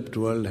developed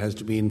world has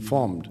to be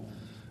informed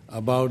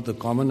about the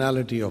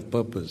commonality of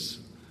purpose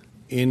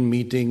in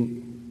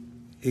meeting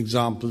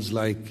examples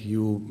like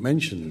you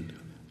mentioned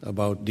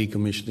about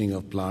decommissioning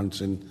of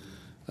plants in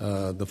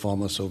the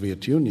former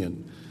Soviet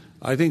Union.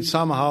 I think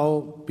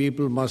somehow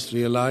people must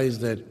realize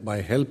that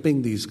by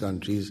helping these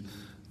countries,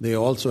 they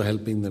are also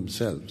helping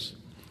themselves.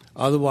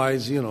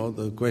 Otherwise,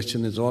 the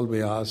question is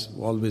always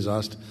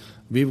asked,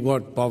 we've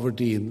got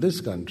poverty in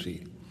this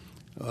country.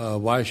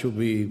 Why should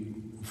we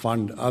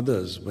fund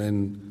others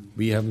when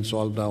we haven't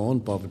solved our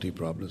own poverty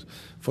problems.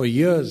 For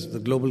years, the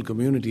global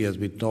community has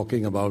been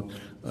talking about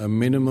a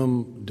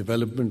minimum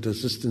development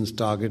assistance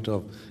target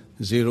of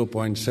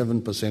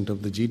 0.7%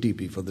 of the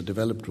GDP for the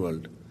developed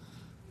world.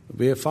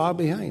 We are far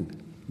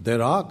behind.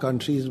 There are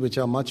countries which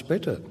are much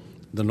better.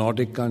 The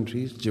Nordic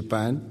countries,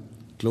 Japan,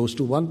 close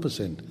to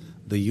 1%.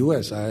 The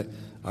US,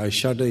 I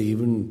shudder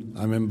even,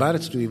 I'm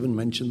embarrassed to even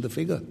mention the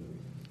figure.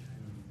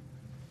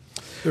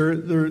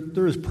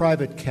 There is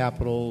private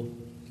capital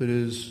that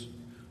is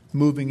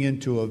moving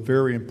into a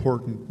very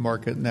important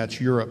market, and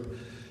that's Europe.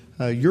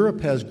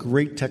 Europe has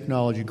great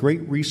technology,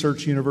 great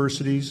research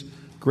universities,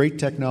 great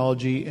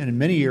technology, and in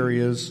many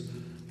areas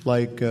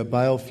like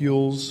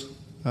biofuels,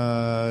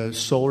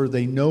 solar,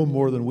 they know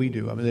more than we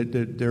do. I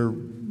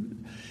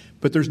mean,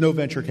 but there's no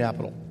venture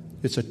capital.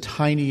 It's a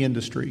tiny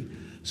industry.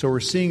 So we're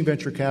seeing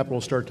venture capital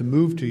start to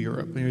move to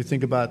Europe. And you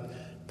think about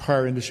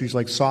prior industries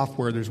like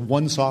software, there's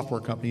one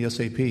software company,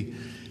 SAP.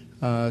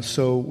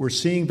 So we're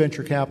seeing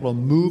venture capital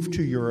move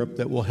to Europe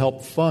that will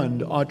help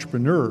fund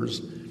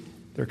entrepreneurs.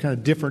 They're kind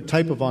of different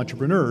type of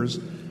entrepreneurs,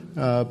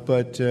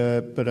 but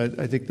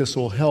I think this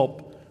will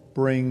help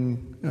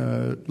bring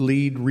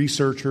lead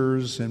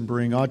researchers and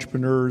bring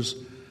entrepreneurs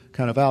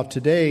kind of out.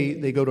 Today,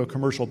 they go to a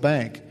commercial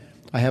bank.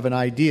 I have an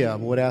idea.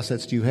 What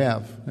assets do you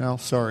have? Well,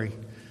 sorry.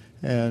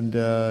 And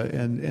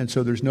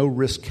so there's no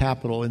risk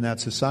capital in that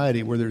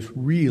society where there's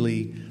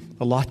really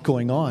a lot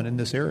going on in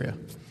this area.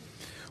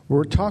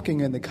 We're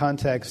talking in the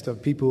context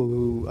of people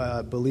who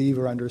believe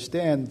or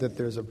understand that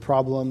there's a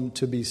problem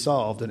to be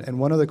solved. And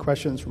one of the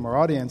questions from our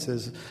audience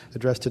is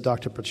addressed to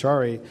Dr.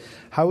 Pachauri.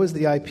 How is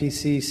the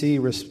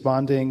IPCC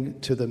responding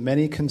to the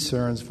many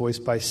concerns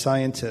voiced by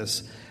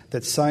scientists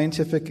that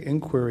scientific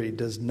inquiry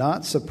does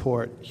not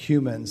support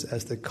humans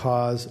as the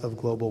cause of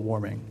global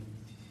warming?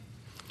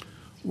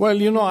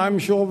 Well, I'm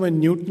sure when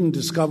Newton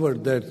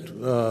discovered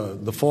that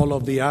the fall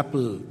of the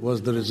apple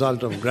was the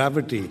result of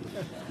gravity,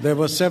 there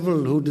were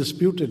several who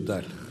disputed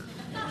that.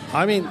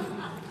 I mean,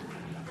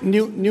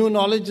 new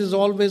knowledge is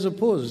always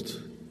opposed.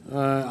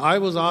 I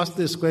was asked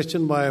this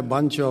question by a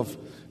bunch of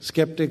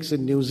skeptics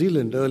in New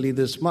Zealand early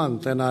this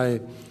month, and I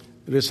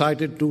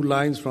recited 2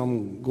 lines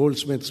from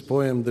Goldsmith's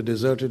poem, The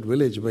Deserted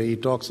Village, where he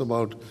talks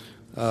about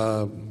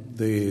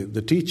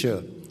the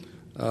teacher,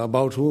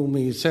 about whom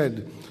he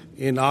said,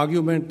 in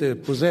argument they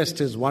possessed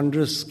his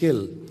wondrous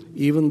skill,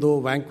 even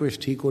though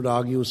vanquished he could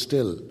argue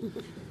still.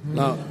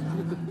 Now,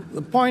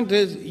 the point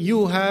is,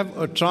 you have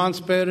a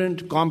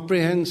transparent,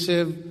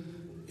 comprehensive,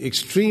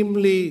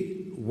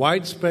 extremely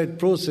widespread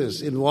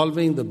process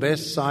involving the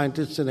best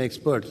scientists and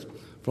experts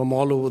from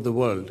all over the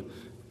world,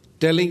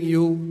 telling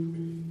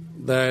you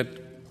that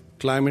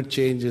climate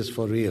change is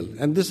for real.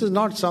 And this is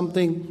not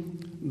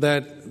something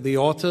that the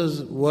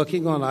authors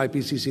working on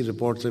IPCC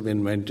reports have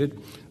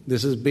invented.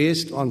 This is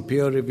based on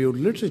peer-reviewed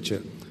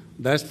literature.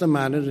 That's the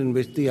manner in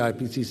which the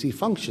IPCC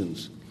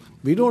functions.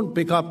 We don't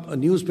pick up a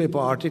newspaper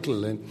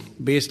article and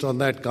based on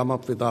that come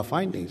up with our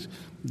findings.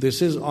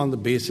 This is on the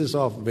basis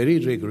of very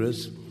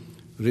rigorous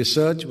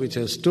research which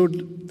has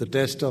stood the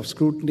test of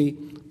scrutiny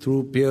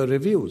through peer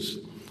reviews.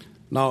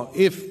 Now,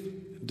 if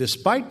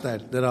despite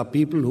that there are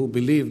people who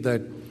believe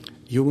that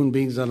human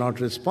beings are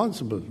not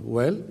responsible,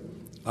 well,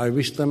 I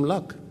wish them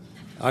luck.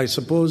 I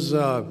suppose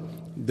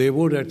they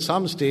would at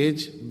some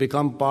stage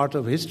become part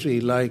of history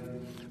like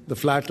the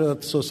Flat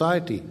Earth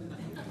Society.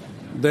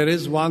 There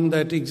is one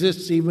that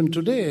exists even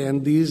today,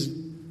 and these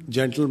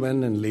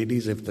gentlemen and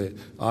ladies, if there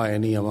are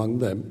any among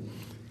them,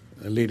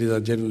 ladies are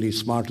generally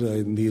smarter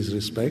in these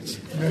respects,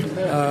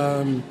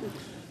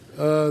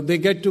 they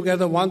get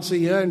together once a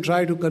year and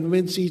try to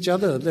convince each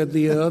other that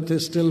the earth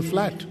is still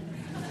flat.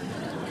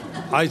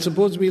 I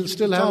suppose we'll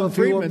still have Tom a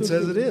few Friedman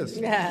says it is.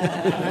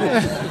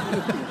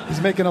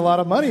 He's making a lot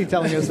of money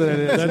telling us that it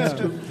is. That's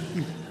true.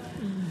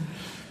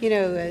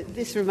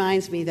 This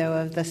reminds me, though,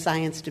 of the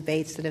science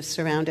debates that have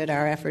surrounded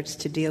our efforts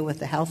to deal with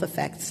the health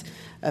effects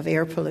of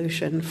air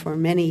pollution for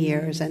many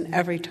years. And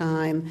every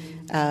time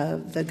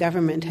the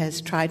government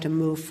has tried to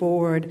move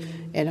forward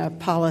in a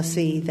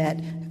policy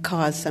that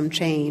caused some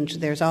change,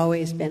 there's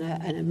always been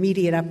an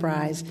immediate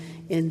uprise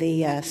in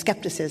the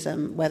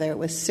skepticism, whether it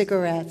was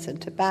cigarettes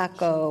and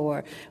tobacco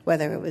or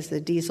whether it was the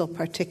diesel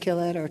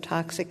particulate or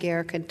toxic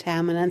air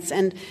contaminants.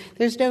 And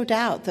there's no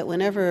doubt that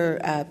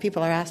whenever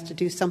people are asked to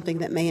do something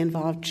that may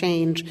involve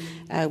change,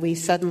 we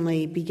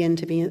suddenly begin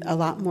to be a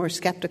lot more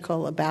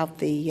skeptical about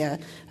the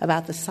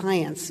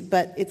science.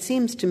 But it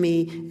seems to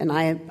me, and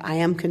I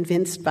am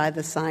convinced by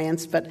the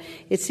science, but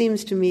it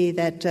seems to me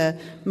that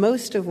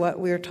most of what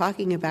we're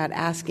talking about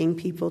asking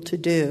people to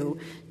do,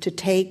 to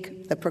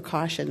take the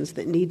precautions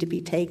that need to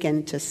be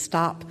taken to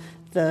stop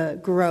the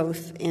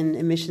growth in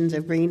emissions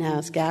of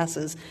greenhouse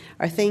gases,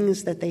 are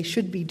things that they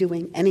should be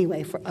doing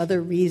anyway for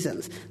other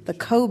reasons. The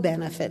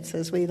co-benefits,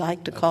 as we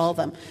like to call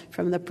them,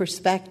 from the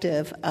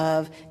perspective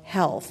of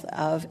health,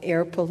 of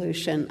air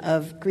pollution,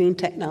 of green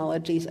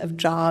technologies, of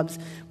jobs,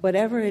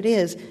 whatever it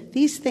is,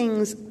 these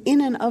things in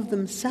and of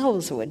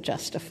themselves would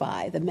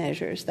justify the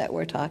measures that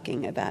we're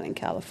talking about in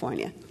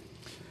California.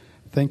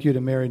 Thank you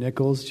to Mary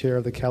Nichols, Chair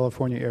of the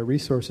California Air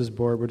Resources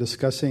Board. We're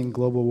discussing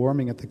global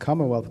warming at the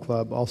Commonwealth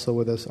Club. Also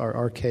with us are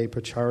R.K.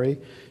 Pachari,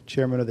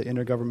 Chairman of the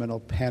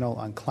Intergovernmental Panel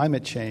on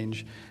Climate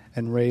Change,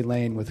 and Ray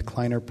Lane with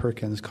Kleiner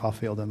Perkins,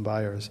 Caulfield and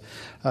Byers.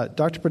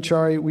 Dr.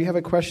 Pachari, we have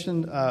a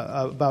question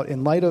about,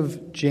 in light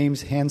of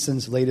James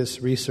Hansen's latest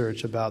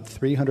research about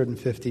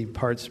 350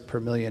 parts per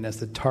million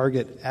as the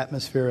target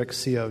atmospheric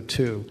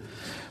CO2,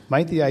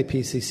 might the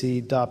IPCC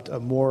adopt a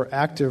more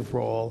active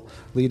role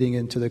leading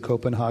into the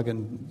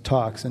Copenhagen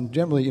talks? And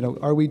generally,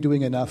 are we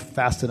doing enough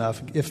fast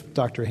enough if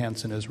Dr.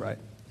 Hansen is right?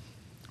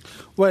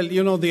 Well, the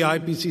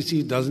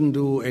IPCC doesn't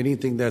do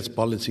anything that's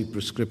policy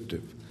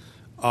prescriptive.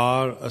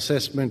 Our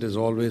assessment is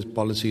always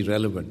policy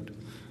relevant.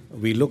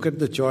 We look at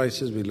the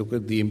choices, we look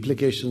at the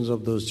implications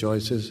of those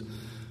choices.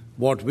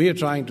 What we are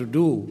trying to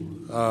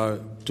do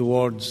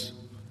towards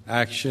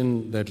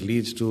action that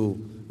leads to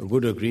a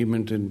good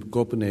agreement in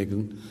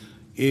Copenhagen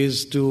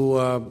is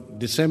to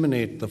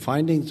disseminate the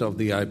findings of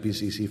the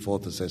IPCC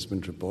Fourth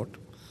Assessment Report.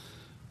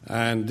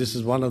 And this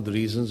is one of the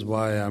reasons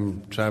why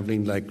I'm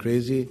traveling like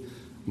crazy.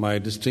 My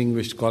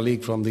distinguished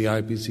colleague from the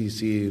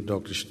IPCC,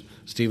 Dr.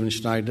 Stephen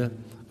Schneider,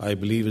 I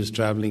believe is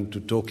traveling to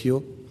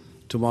Tokyo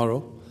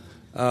tomorrow.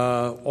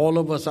 All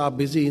of us are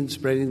busy in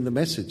spreading the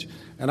message.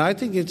 And I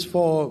think it's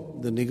for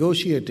the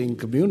negotiating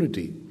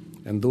community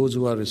and those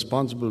who are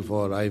responsible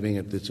for arriving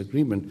at this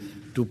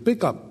agreement to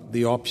pick up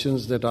the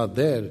options that are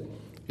there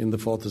in the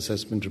Fourth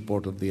Assessment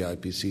Report of the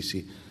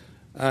IPCC.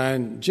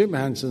 And Jim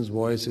Hansen's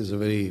voice is a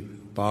very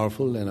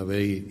powerful and a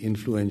very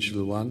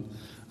influential one.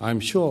 I'm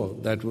sure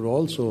that would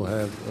also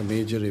have a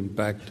major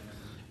impact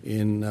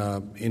in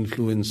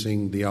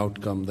influencing the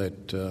outcome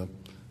that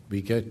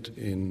we get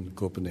in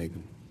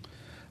Copenhagen.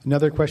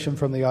 Another question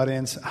from the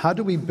audience: how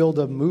do we build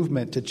a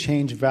movement to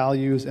change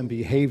values and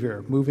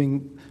behavior,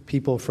 moving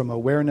people from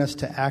awareness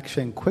to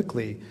action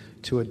quickly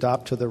to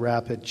adapt to the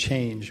rapid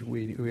change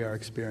we are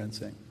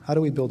experiencing? How do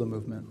we build a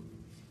movement?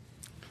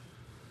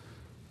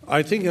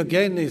 I think,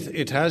 again,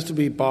 it has to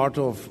be part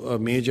of a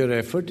major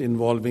effort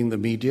involving the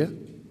media.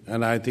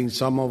 And I think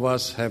some of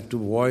us have to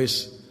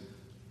voice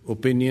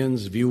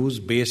opinions, views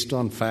based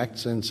on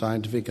facts and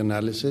scientific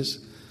analysis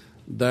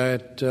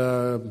that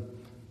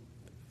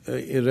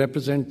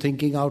represent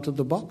thinking out of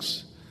the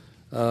box.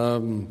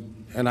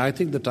 And I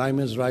think the time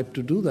is ripe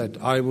to do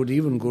that. I would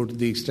even go to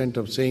the extent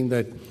of saying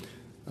that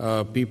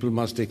people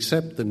must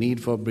accept the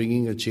need for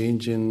bringing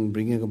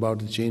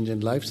about a change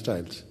in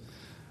lifestyles.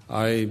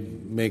 I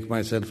make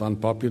myself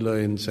unpopular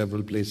in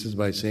several places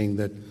by saying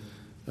that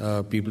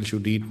people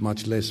should eat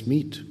much less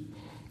meat.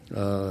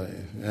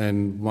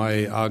 And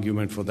my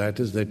argument for that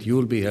is that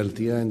you'll be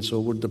healthier and so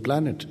would the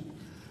planet.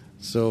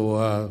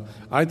 So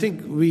I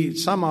think we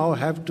somehow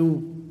have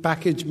to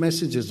package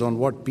messages on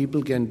what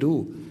people can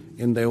do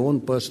in their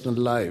own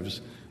personal lives.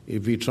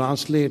 If we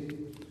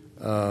translate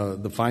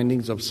the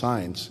findings of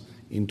science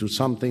into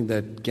something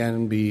that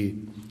can be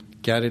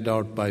carried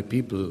out by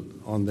people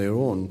on their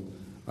own,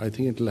 I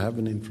think it will have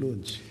an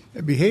influence.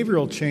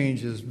 Behavioral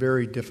change is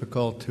very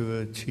difficult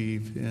to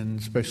achieve, and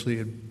especially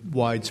a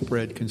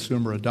widespread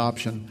consumer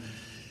adoption.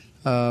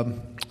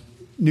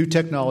 New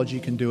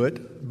technology can do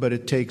it, but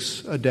it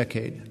takes a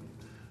decade.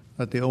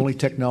 But the only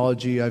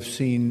technology I've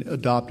seen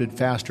adopted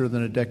faster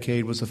than a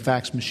decade was a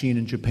fax machine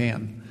in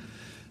Japan.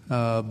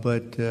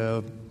 But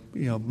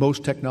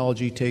most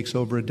technology takes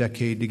over a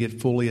decade to get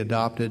fully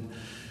adopted.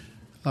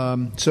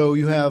 So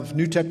you have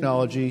new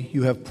technology,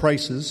 you have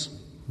prices,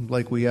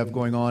 like we have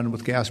going on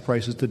with gas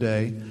prices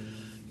today.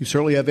 You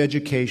certainly have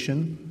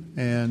education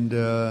and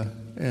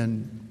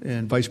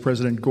Vice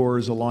President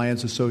Gore's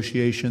Alliance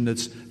Association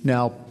that's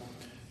now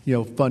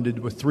funded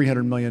with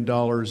 $300 million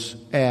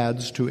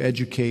ads to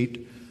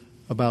educate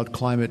about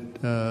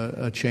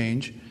climate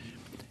change.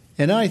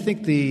 And I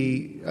think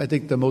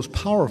the most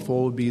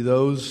powerful would be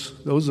those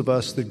of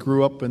us that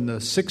grew up in the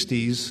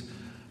 60s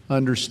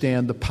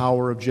understand the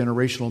power of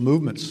generational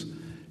movements.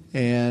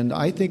 And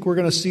I think we're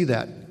going to see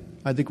that.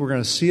 I think we're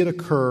going to see it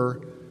occur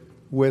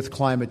with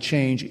climate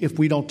change if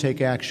we don't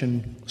take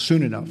action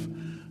soon enough.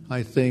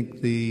 I think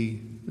the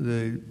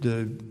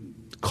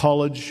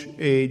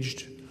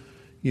college-aged,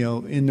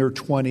 in their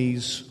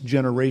 20s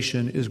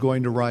generation is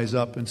going to rise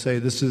up and say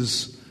this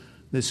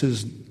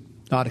is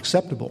not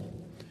acceptable.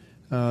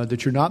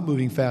 That you're not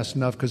moving fast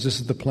enough because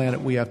this is the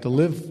planet we have to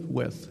live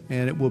with,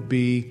 and it will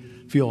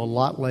feel a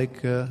lot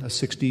like a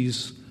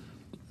 60s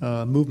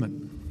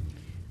movement.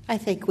 I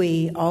think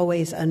we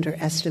always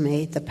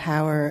underestimate the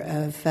power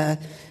of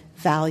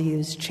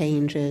values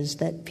changes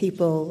that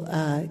people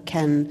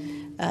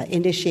can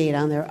initiate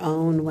on their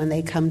own when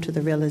they come to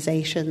the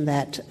realization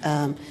that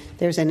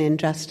there's an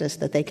injustice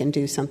that they can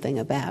do something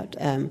about.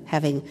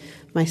 Having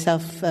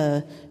myself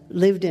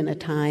lived in a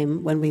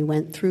time when we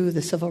went through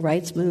the civil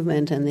rights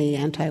movement and the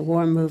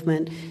anti-war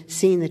movement,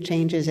 seeing the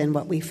changes in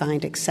what we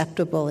find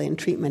acceptable in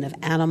treatment of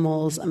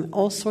animals,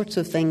 all sorts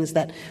of things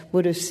that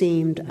would have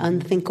seemed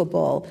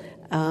unthinkable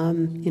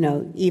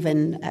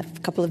even a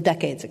couple of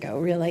decades ago,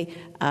 really,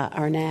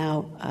 are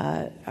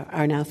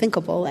now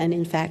thinkable and,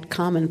 in fact,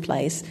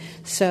 commonplace.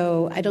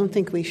 So I don't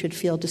think we should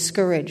feel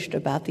discouraged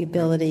about the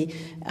ability,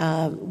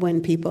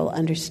 when people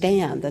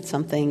understand that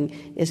something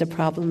is a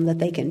problem that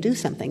they can do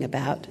something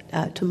about,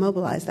 to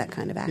mobilize that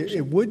kind of action.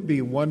 It would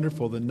be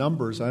wonderful. The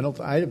numbers, I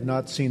have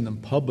not seen them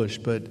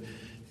published, but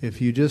if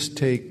you just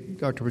take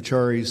Dr.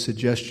 Pachauri's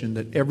suggestion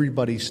that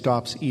everybody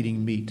stops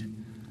eating meat,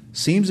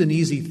 seems an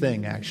easy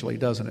thing, actually,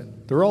 doesn't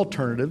it? There are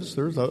alternatives.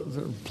 There are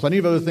plenty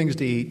of other things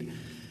to eat.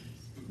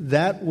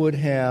 That would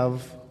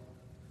have,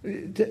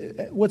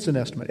 what's an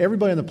estimate?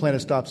 Everybody on the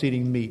planet stops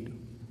eating meat.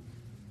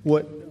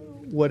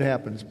 What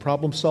happens?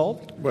 Problem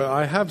solved? Well,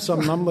 I have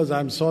some numbers.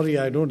 I'm sorry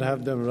I don't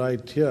have them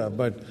right here,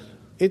 but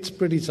it's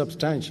pretty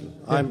substantial.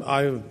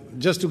 Yeah.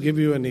 Just to give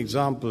you an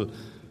example,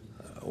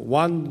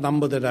 one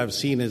number that I've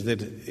seen is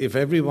that if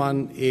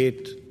everyone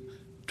ate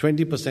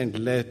 20%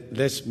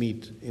 less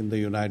meat in the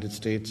United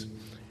States,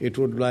 it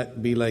would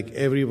be like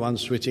everyone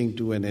switching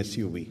to an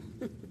SUV.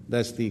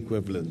 That's the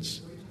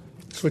equivalence.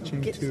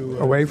 Switching to...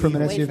 Away from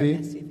an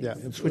SUV? Yeah,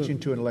 switching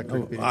to an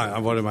electric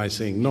vehicle. What am I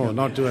saying? No,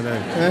 not to an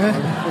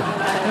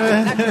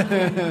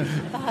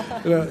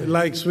electric.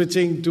 Like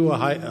switching to a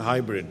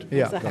hybrid.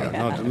 Yeah.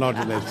 Not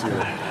an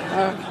SUV.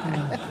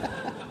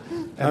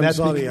 I'm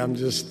sorry, I'm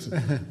just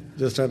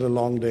had a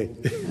long day.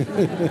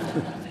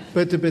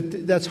 But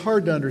that's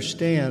hard to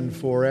understand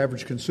for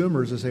average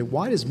consumers to say,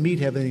 why does meat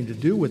have anything to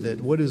do with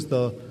it? What is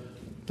the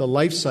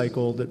life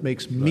cycle that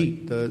makes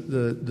meat,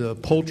 the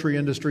poultry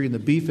industry and the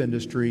beef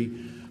industry,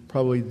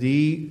 probably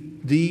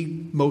the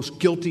most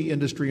guilty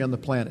industry on the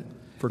planet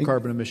for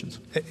carbon emissions?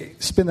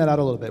 Spin that out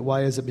a little bit.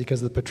 Why is it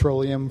because of the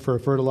petroleum for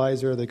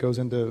fertilizer that goes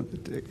into,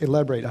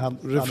 elaborate how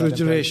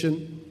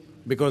refrigeration,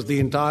 because the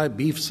entire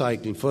beef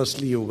cycle,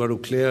 firstly you've got to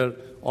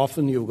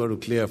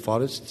clear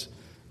forests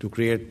to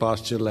create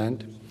pasture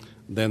land.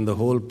 Then the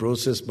whole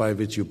process by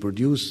which you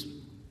produce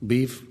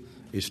beef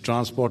is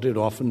transported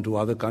often to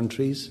other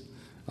countries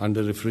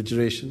under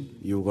refrigeration.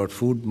 You've got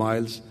food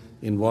miles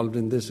involved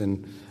in this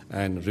and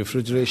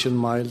refrigeration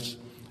miles.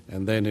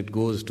 And then it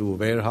goes to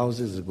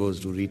warehouses, it goes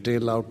to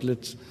retail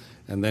outlets,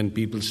 and then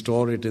people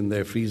store it in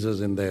their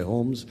freezers in their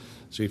homes.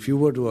 So if you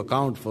were to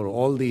account for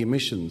all the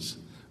emissions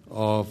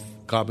of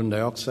carbon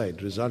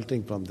dioxide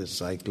resulting from this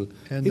cycle,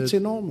 it's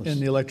enormous. And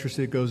the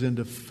electricity that goes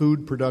into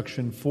food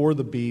production for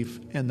the beef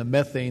and the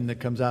methane that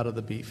comes out of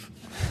the beef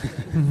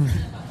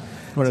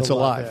when it's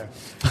alive.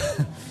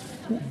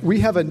 We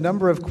have a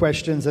number of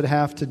questions that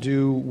have to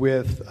do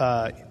with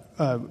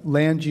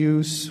land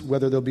use,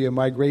 whether there'll be a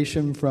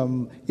migration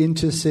from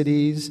into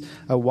cities,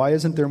 why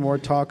isn't there more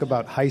talk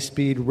about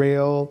high-speed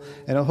rail,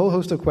 and a whole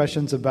host of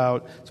questions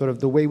about sort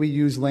of the way we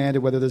use land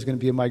and whether there's going to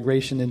be a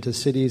migration into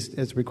cities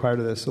as required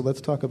of this. So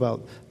let's talk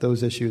about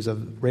those issues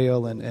of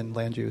rail and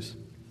land use.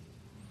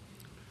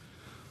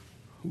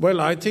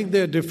 Well, I think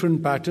there are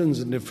different patterns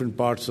in different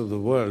parts of the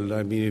world.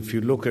 I mean, if you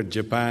look at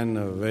Japan,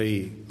 a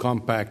very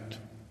compact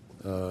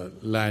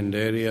land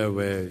area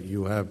where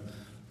you have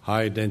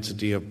high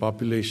density of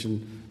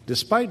population.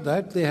 Despite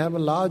that, they have a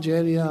large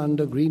area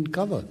under green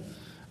cover.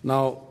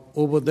 Now,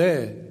 over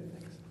there,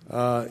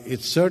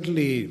 it's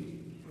certainly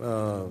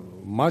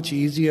much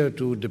easier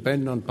to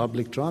depend on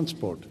public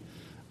transport.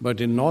 But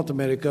in North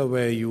America,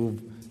 where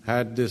you've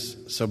had this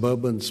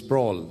suburban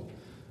sprawl,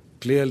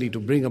 clearly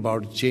to bring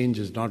about change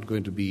is not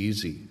going to be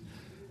easy.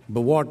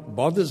 But what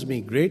bothers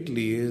me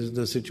greatly is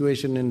the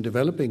situation in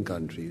developing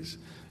countries.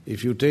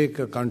 If you take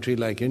a country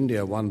like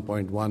India,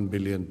 1.1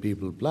 billion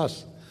people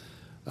plus,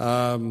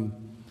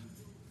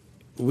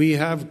 we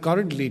have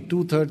currently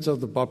 2/3 of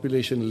the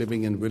population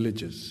living in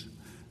villages.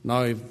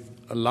 Now, if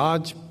a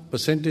large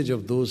percentage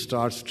of those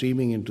start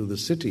streaming into the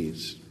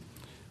cities,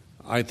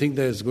 I think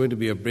there's going to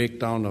be a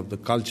breakdown of the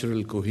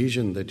cultural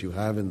cohesion that you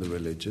have in the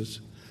villages.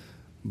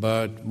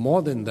 But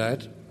more than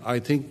that, I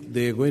think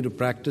they're going to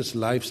practice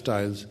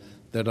lifestyles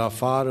that are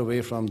far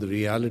away from the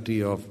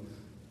reality of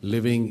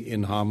living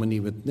in harmony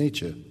with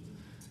nature.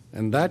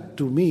 And that,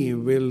 to me,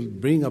 will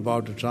bring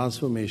about a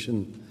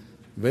transformation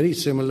very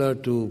similar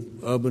to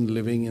urban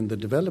living in the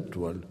developed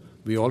world.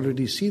 We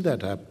already see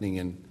that happening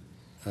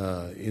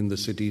in the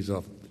cities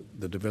of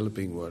the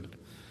developing world.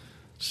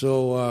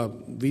 So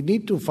we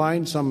need to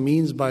find some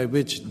means by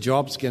which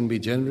jobs can be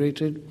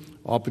generated,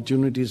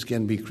 opportunities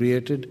can be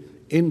created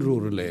in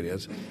rural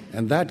areas,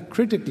 and that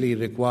critically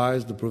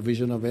requires the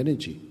provision of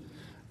energy.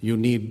 You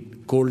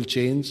need cold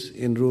chains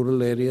in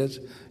rural areas.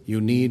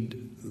 You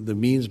need the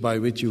means by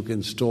which you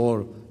can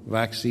store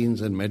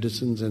vaccines and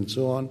medicines and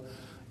so on.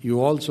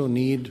 You also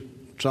need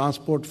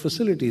transport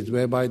facilities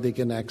whereby they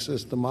can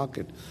access the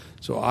market.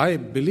 So I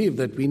believe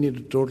that we need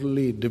a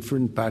totally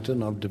different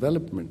pattern of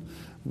development,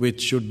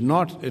 which should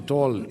not at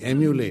all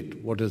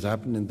emulate what has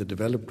happened in the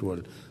developed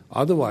world.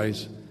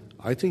 Otherwise,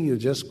 I think you're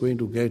just going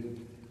to get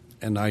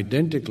an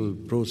identical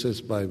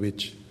process by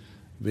which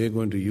we're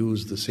going to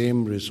use the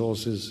same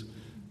resources.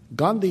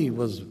 Gandhi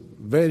was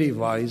very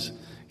wise.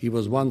 He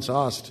was once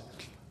asked,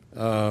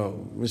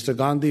 Mr.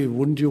 Gandhi,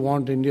 wouldn't you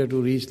want India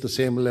to reach the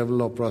same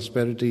level of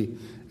prosperity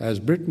as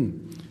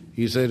Britain.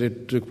 He said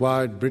it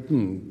required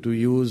Britain to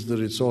use the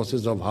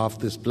resources of half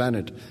this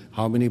planet.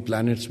 How many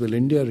planets will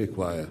India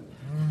require?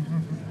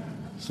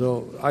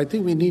 So I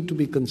think we need to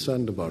be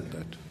concerned about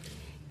that.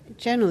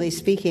 Generally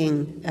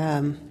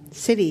speaking,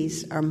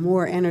 cities are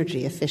more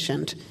energy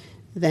efficient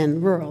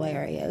than rural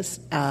areas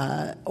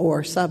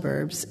or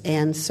suburbs.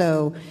 And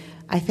so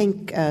I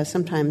think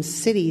sometimes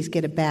cities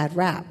get a bad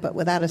rap, but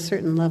without a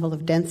certain level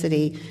of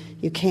density,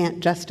 you can't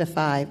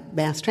justify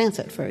mass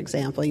transit, for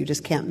example. You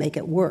just can't make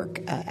it work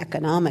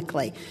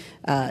economically.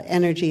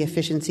 Energy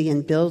efficiency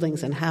in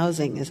buildings and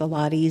housing is a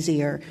lot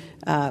easier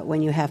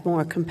when you have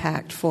more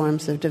compact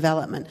forms of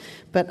development.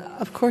 But,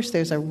 of course,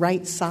 there's a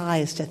right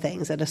size to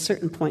things. At a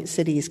certain point,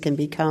 cities can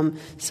become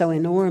so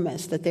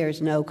enormous that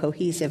there's no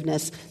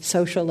cohesiveness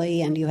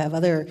socially, and you have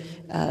other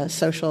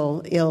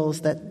social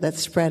ills that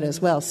spread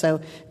as well. So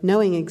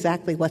knowing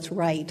exactly what's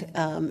right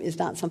is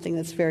not something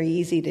that's very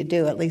easy to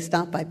do, at least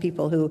not by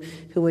people who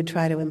would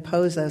try to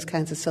impose those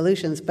kinds of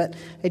solutions. But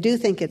I do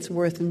think it's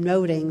worth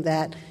noting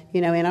that,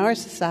 in our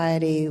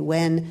society,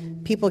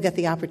 when people get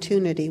the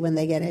opportunity, when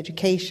they get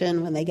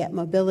education, when they get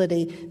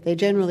mobility, they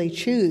generally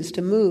choose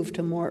to move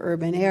to more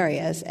urban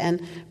areas.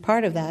 And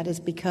part of that is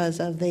because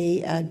of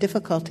the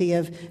difficulty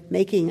of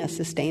making a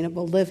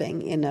sustainable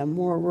living in a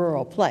more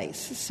rural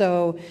place.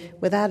 So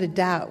without a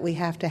doubt, we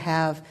have to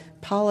have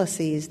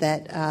policies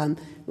that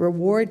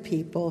reward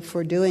people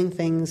for doing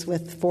things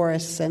with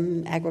forests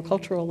and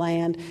agricultural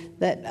land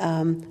that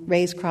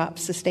raise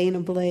crops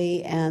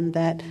sustainably and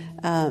that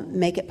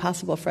make it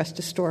possible for us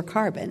to store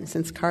carbon.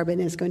 Since carbon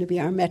is going to be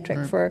our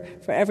metric for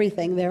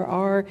everything, there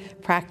are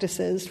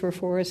practices for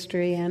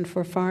forestry and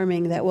for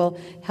farming that will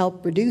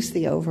help reduce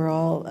the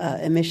overall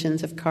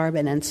emissions of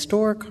carbon and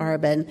store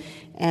carbon.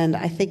 And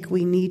I think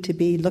we need to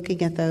be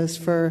looking at those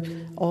for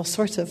all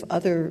sorts of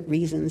other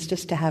reasons,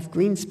 just to have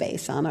green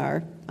space on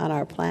our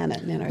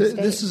planet and in our state.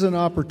 This is an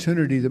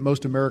opportunity that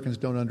most Americans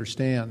don't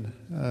understand.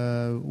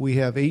 We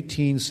have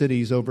 18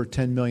 cities over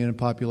 10 million in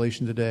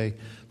population today.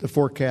 The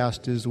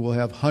forecast is we'll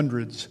have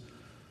hundreds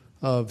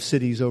of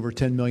cities over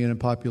 10 million in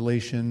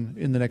population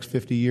in the next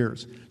 50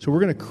 years. So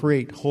we're going to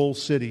create whole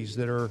cities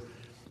that are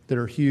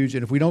huge.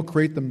 And if we don't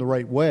create them the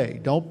right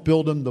way, don't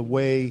build them the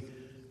way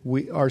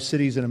our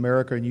cities in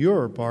America and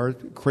Europe are,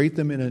 create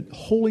them in a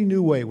wholly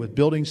new way with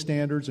building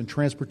standards and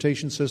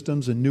transportation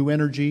systems and new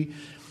energy,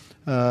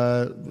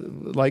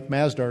 like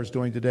Masdar is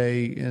doing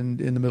today in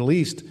the Middle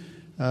East.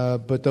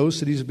 But those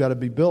cities have got to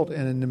be built.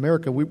 And in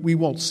America, we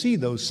won't see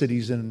those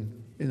cities in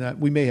that.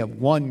 We may have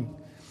one,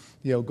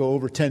 go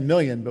over 10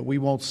 million, but we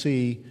won't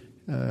see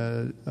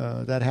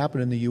that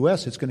happen in the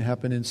U.S. It's going to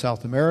happen in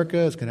South America.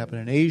 It's going to happen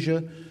in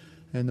Asia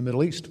and the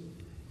Middle East.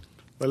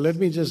 Well, let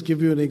me just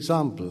give you an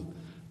example.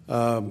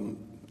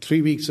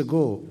 3 weeks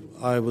ago,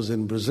 I was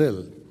in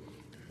Brazil,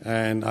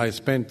 and I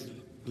spent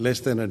less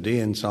than a day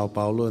in Sao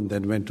Paulo and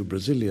then went to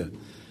Brasilia.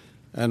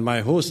 And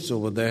my hosts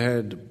over there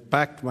had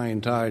packed my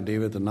entire day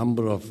with a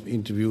number of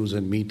interviews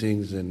and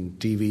meetings and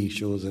TV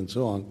shows and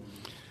so on.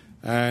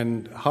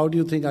 And how do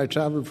you think I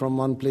traveled from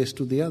one place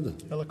to the other?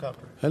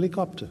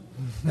 Helicopter.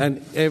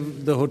 And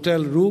the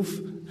hotel roof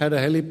had a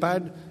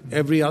helipad.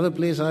 Every other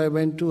place I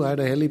went to had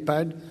a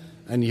helipad.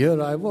 And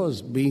here I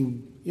was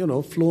being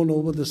flown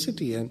over the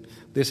city. And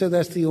they said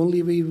that's the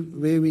only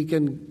way we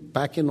can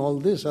pack in all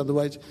this.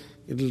 Otherwise,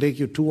 it'll take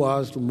you 2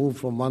 hours to move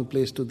from one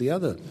place to the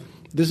other.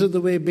 This is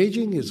the way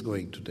Beijing is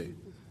going today.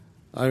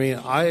 I mean,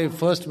 I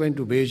first went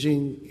to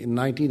Beijing in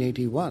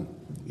 1981.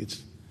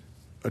 It's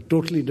a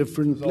totally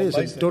different place.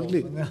 It's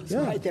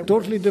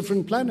totally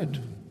different planet.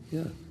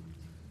 Yeah.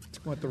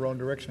 It's went the wrong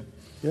direction.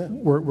 Yeah.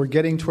 We're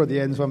getting toward the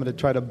end, so I'm going to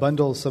try to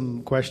bundle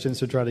some questions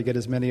to try to get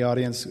as many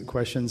audience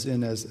questions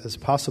in as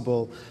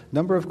possible.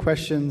 Number of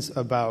questions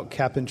about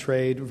cap and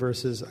trade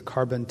versus a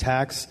carbon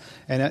tax,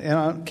 and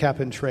on cap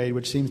and trade,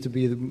 which seems to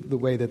be the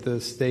way that the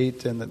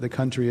state and the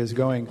country is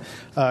going.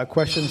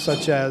 Questions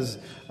such as,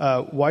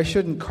 why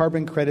shouldn't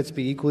carbon credits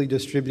be equally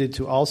distributed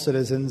to all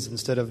citizens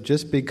instead of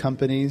just big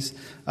companies?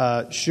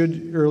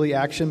 Should early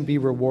action be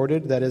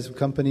rewarded? That is,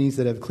 companies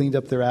that have cleaned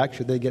up their act,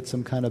 should they get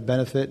some kind of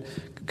benefit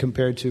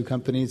compared to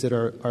companies that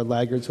are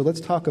laggards? So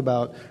let's talk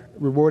about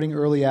rewarding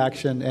early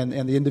action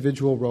and the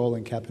individual role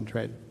in cap and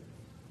trade.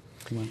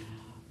 Come on.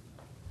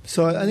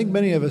 So I think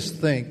many of us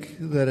think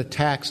that a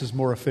tax is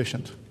more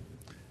efficient,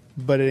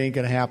 but it ain't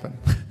going to happen.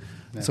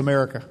 It's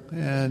America,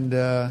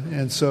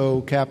 and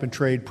so cap and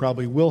trade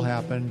probably will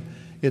happen.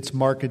 It's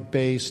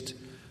market-based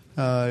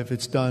if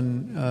it's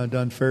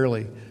done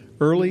fairly.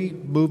 Early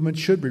movement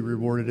should be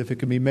rewarded if it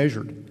can be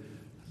measured.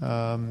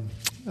 But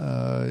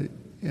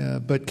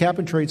cap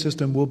and trade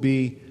system will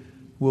be.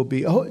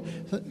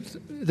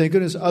 Thank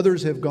goodness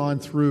others have gone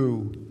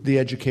through the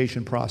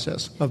education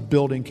process of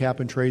building cap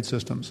and trade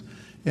systems,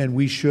 and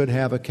we should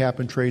have a cap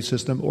and trade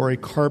system or a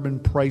carbon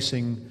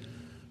pricing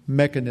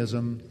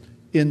mechanism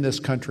in this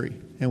country,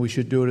 and we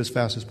should do it as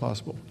fast as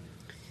possible.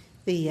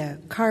 The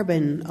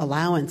carbon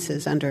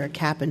allowances under a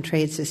cap and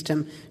trade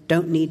system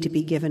don't need to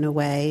be given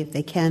away.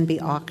 They can be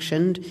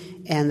auctioned,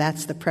 and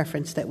that's the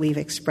preference that we've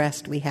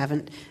expressed. We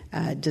haven't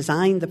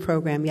designed the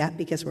program yet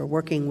because we're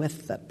working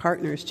with the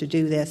partners to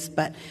do this,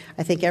 but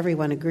I think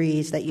everyone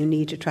agrees that you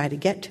need to try to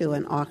get to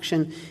an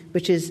auction,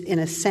 which is in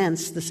a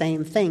sense the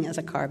same thing as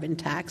a carbon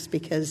tax,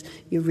 because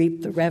you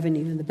reap the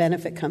revenue and the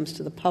benefit comes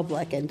to the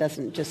public and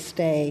doesn't just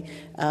stay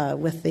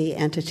with the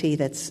entity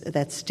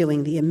that's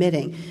doing the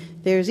emitting.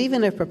 There's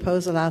even a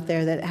proposal out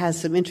there that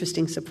has some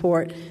interesting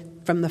support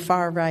from the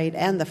far right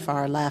and the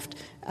far left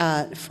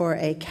for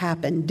a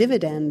cap and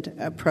dividend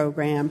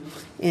program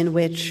in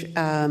which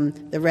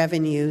the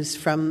revenues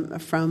from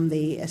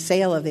the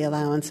sale of the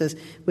allowances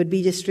would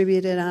be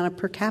distributed on a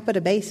per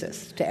capita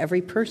basis to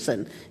every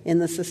person in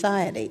the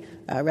society,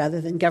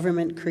 rather than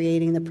government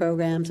creating the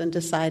programs and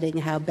deciding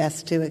how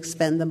best to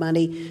expend the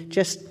money.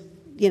 Just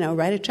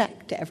write a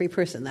check to every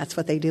person. That's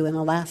what they do in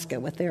Alaska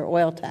with their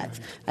oil tax.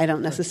 I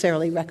don't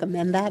necessarily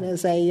recommend that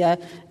as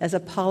a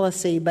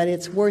policy, but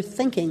it's worth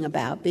thinking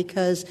about,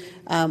 because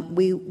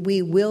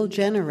we will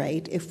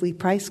generate, if we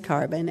price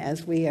carbon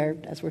as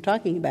we're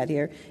talking about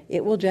here,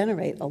 it will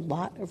generate a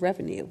lot of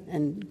revenue,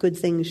 and good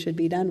things should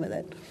be done with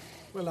it.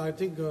 Well, I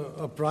think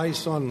a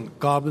price on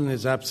carbon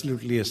is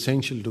absolutely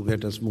essential to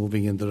get us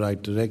moving in the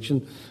right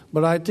direction.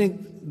 But I think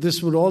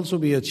this would also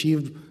be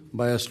achieved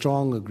by a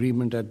strong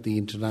agreement at the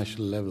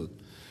international level.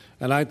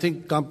 And I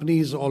think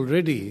companies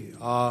already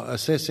are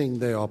assessing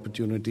their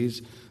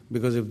opportunities,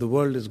 because if the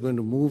world is going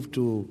to move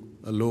to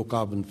a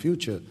low-carbon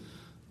future,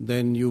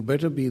 then you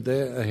better be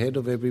there ahead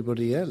of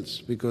everybody else,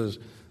 because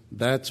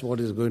that's what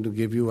is going to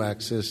give you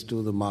access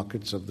to the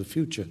markets of the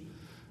future.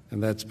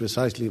 And that's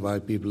precisely why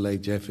people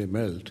like Jeff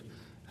Immelt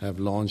have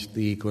launched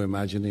the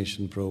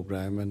Eco-Imagination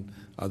program, and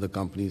other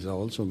companies are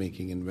also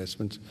making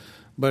investments.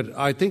 But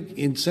I think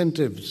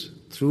incentives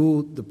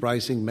through the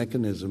pricing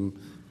mechanism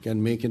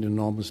can make an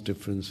enormous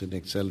difference in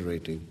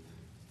accelerating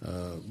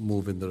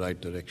move in the right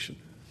direction.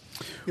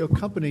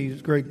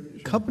 Companies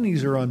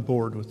are on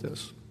board with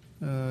this.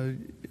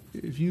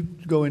 If you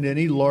go into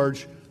any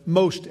large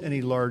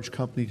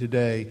company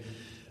today,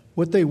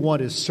 what they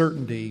want is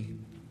certainty.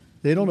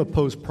 They don't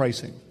oppose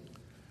pricing.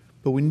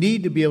 But we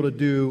need to be able to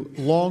do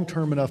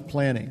long-term enough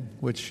planning,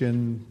 which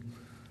in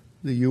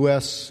the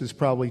U.S. is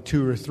probably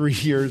 2 or 3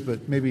 years,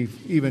 but maybe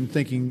even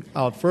thinking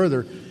out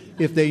further.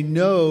 If they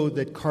know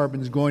that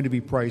carbon is going to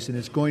be priced and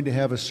it's going to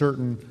have a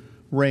certain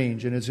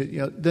range, and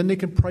then they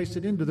can price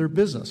it into their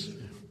business.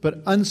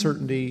 But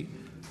uncertainty,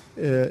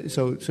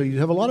 so you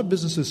have a lot of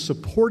businesses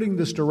supporting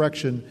this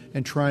direction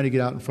and trying to get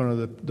out in front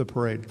of the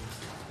parade.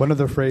 One of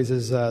the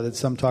phrases that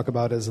some talk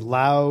about is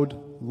loud,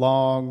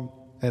 long,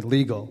 and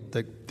legal.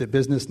 The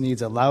business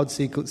needs a loud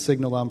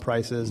signal on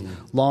prices,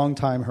 long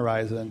time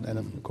horizon, and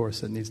of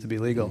course it needs to be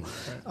legal.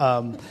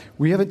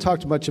 We haven't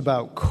talked much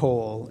about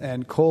coal.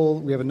 And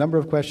coal, we have a number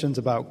of questions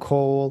about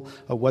coal.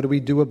 What do we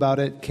do about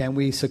it? Can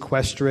we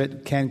sequester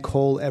it? Can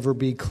coal ever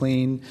be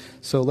clean?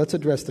 So let's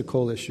address the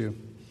coal issue.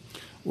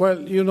 Well,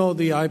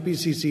 the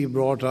IPCC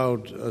brought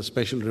out a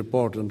special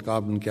report on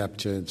carbon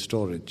capture and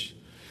storage.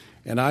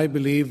 And I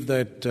believe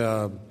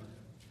that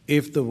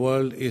if the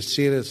world is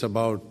serious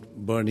about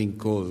burning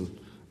coal,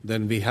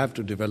 then we have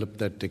to develop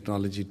that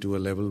technology to a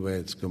level where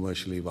it's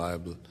commercially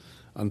viable.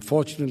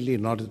 Unfortunately,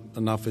 not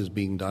enough is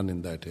being done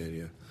in that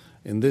area.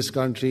 In this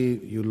country,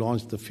 you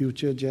launched the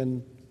Future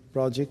Gen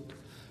project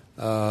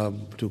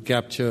to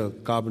capture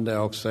carbon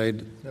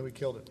dioxide. Then we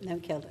killed it.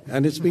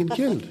 And it's been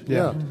killed,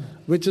 yeah,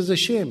 which is a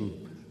shame.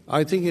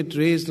 I think it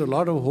raised a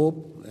lot of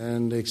hope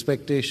and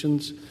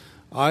expectations.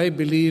 I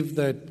believe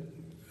that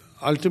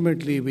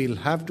ultimately we'll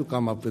have to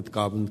come up with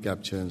carbon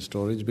capture and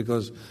storage,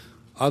 because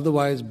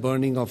otherwise,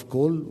 burning of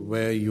coal,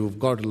 where you've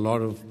got a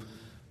lot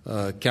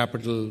of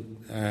capital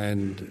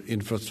and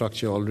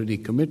infrastructure already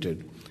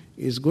committed,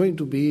 is going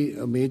to be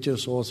a major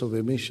source of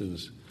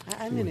emissions.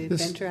 I'm going to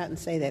venture out and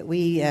say that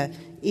we,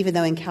 even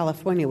though in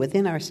California,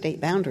 within our state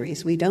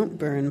boundaries, we don't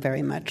burn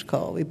very much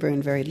coal, we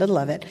burn very little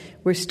of it,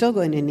 we're still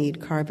going to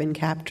need carbon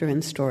capture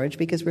and storage,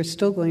 because we're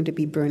still going to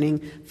be burning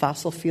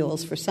fossil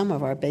fuels for some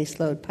of our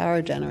baseload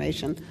power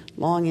generation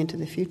long into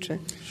the future.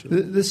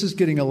 This is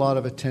getting a lot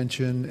of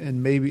attention,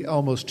 and maybe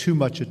almost too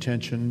much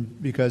attention,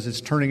 because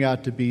it's turning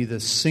out to be the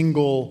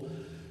single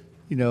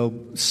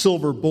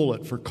silver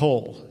bullet for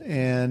coal.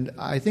 And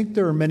I think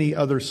there are many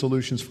other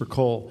solutions for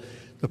coal.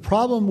 The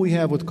problem we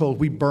have with coal,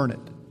 we burn it.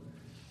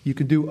 You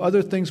can do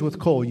other things with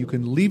coal. You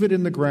can leave it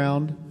in the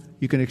ground.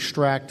 You can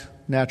extract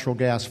natural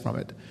gas from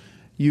it.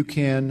 You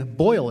can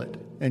boil it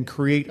and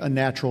create a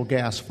natural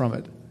gas from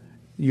it.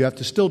 You have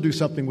to still do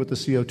something with the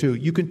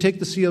CO2. You can take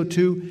the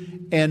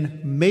CO2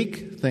 and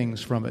make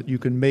things from it. You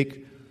can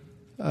make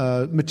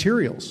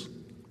materials.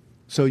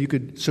 So you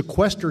could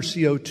sequester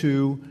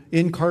CO2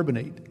 in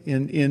carbonate,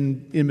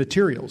 in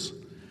materials.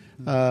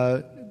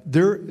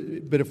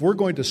 But if we're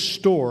going to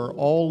store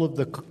all of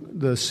the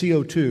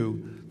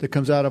CO2 that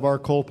comes out of our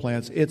coal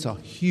plants, it's a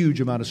huge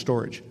amount of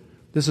storage.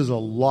 This is a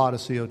lot of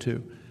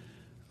CO2.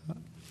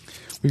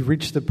 We've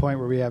reached the point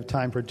where we have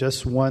time for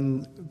just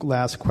one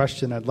last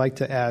question. I'd like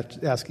to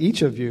ask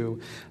each of you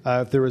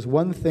if there was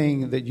one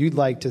thing that you'd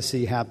like to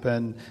see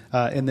happen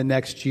in the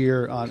next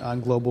year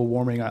on global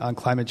warming, on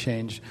climate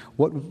change.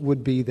 What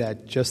would be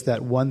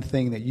that one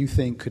thing that you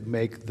think could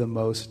make the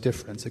most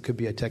difference? It could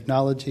be a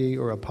technology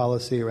or a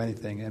policy or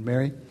anything. And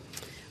Mary?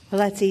 Well,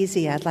 that's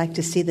easy. I'd like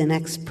to see the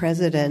next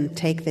president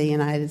take the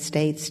United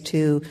States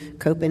to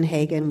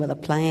Copenhagen with a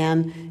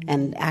plan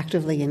and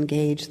actively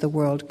engage the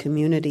world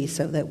community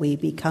so that we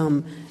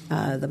become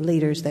the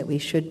leaders that we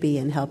should be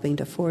in helping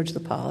to forge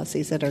the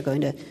policies that are going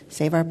to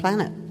save our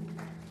planet.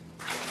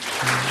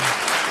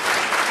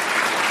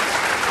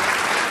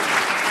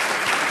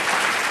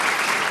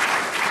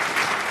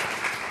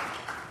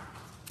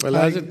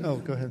 Well,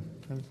 go ahead.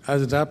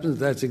 As it happens,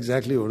 that's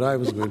exactly what I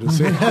was going to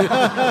say.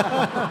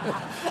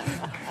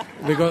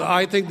 Because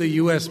I think the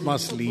U.S.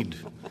 must lead.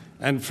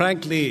 And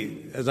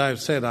frankly, as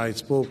I've said, I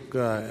spoke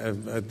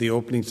at the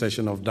opening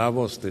session of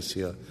Davos this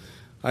year.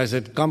 I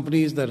said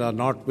companies that are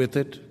not with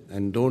it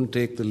and don't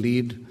take the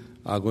lead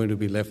are going to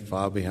be left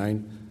far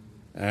behind.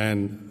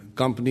 And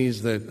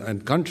countries that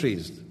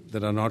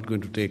are not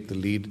going to take the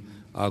lead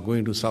are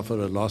going to suffer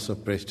a loss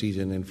of prestige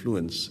and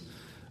influence.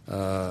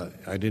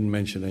 I didn't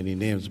mention any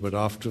names, but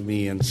after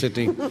me and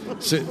sitting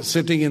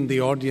in the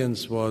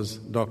audience was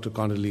Dr.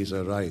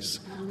 Condoleezza Rice,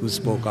 who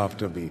spoke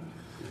after me.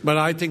 But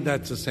I think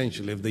that's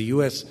essential. If the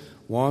U.S.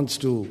 wants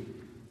to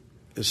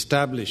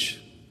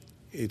establish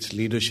its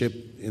leadership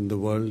in the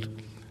world,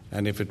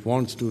 and if it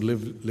wants to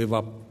live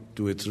up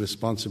to its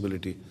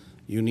responsibility,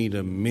 you need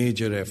a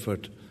major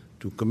effort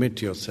to commit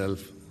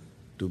yourself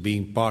to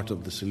being part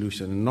of the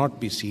solution and not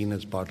be seen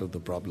as part of the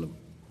problem.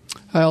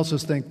 I also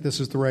think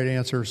this is the right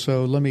answer,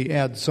 so let me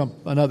add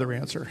another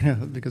answer,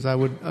 because I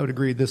would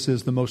agree this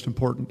is the most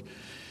important.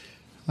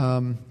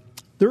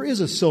 There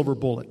is a silver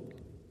bullet,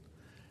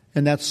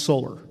 and that's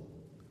solar.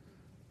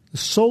 The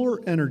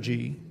solar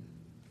energy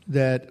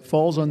that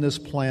falls on this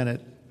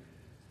planet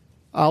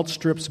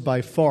outstrips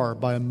by far,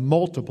 by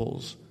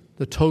multiples,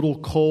 the total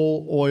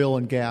coal, oil,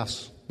 and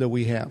gas that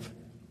we have.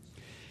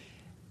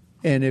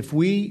 And if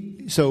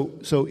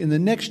so in the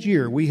next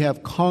year, we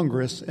have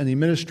Congress and the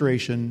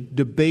administration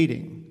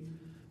debating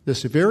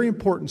this very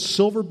important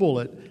silver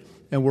bullet,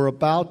 and we're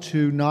about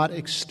to not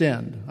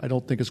extend, I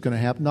don't think it's going to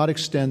happen, not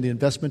extend the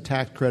investment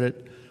tax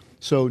credit.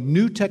 So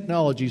new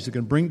technologies that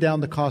can bring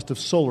down the cost of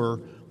solar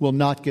will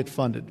not get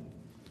funded.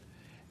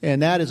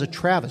 And that is a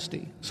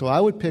travesty. So I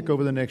would pick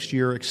over the next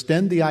year,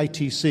 extend the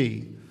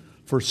ITC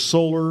for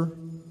solar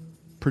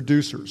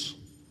producers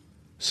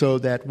so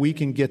that we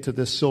can get to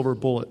this silver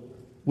bullet.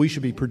 We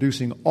should be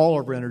producing all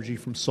of our energy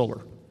from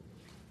solar.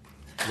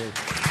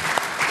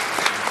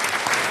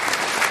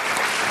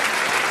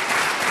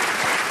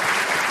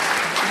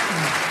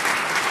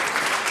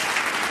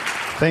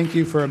 Thank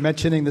you for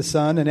mentioning the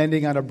sun and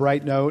ending on a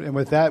bright note. And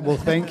with that, we'll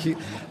thank you,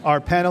 our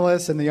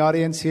panelists and the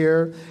audience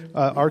here,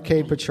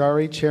 R.K.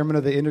 Pachauri, Chairman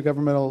of the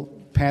Intergovernmental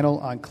Panel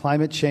on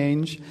Climate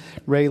Change,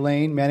 Ray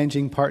Lane,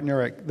 Managing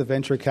Partner at the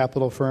venture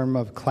capital firm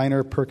of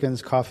Kleiner,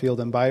 Perkins,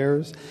 Caulfield &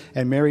 Byers,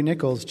 and Mary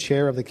Nichols,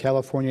 Chair of the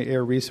California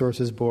Air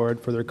Resources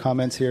Board, for their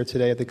comments here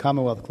today at the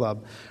Commonwealth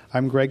Club.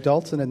 I'm Greg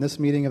Dalton, and this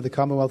meeting of the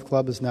Commonwealth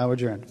Club is now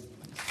adjourned.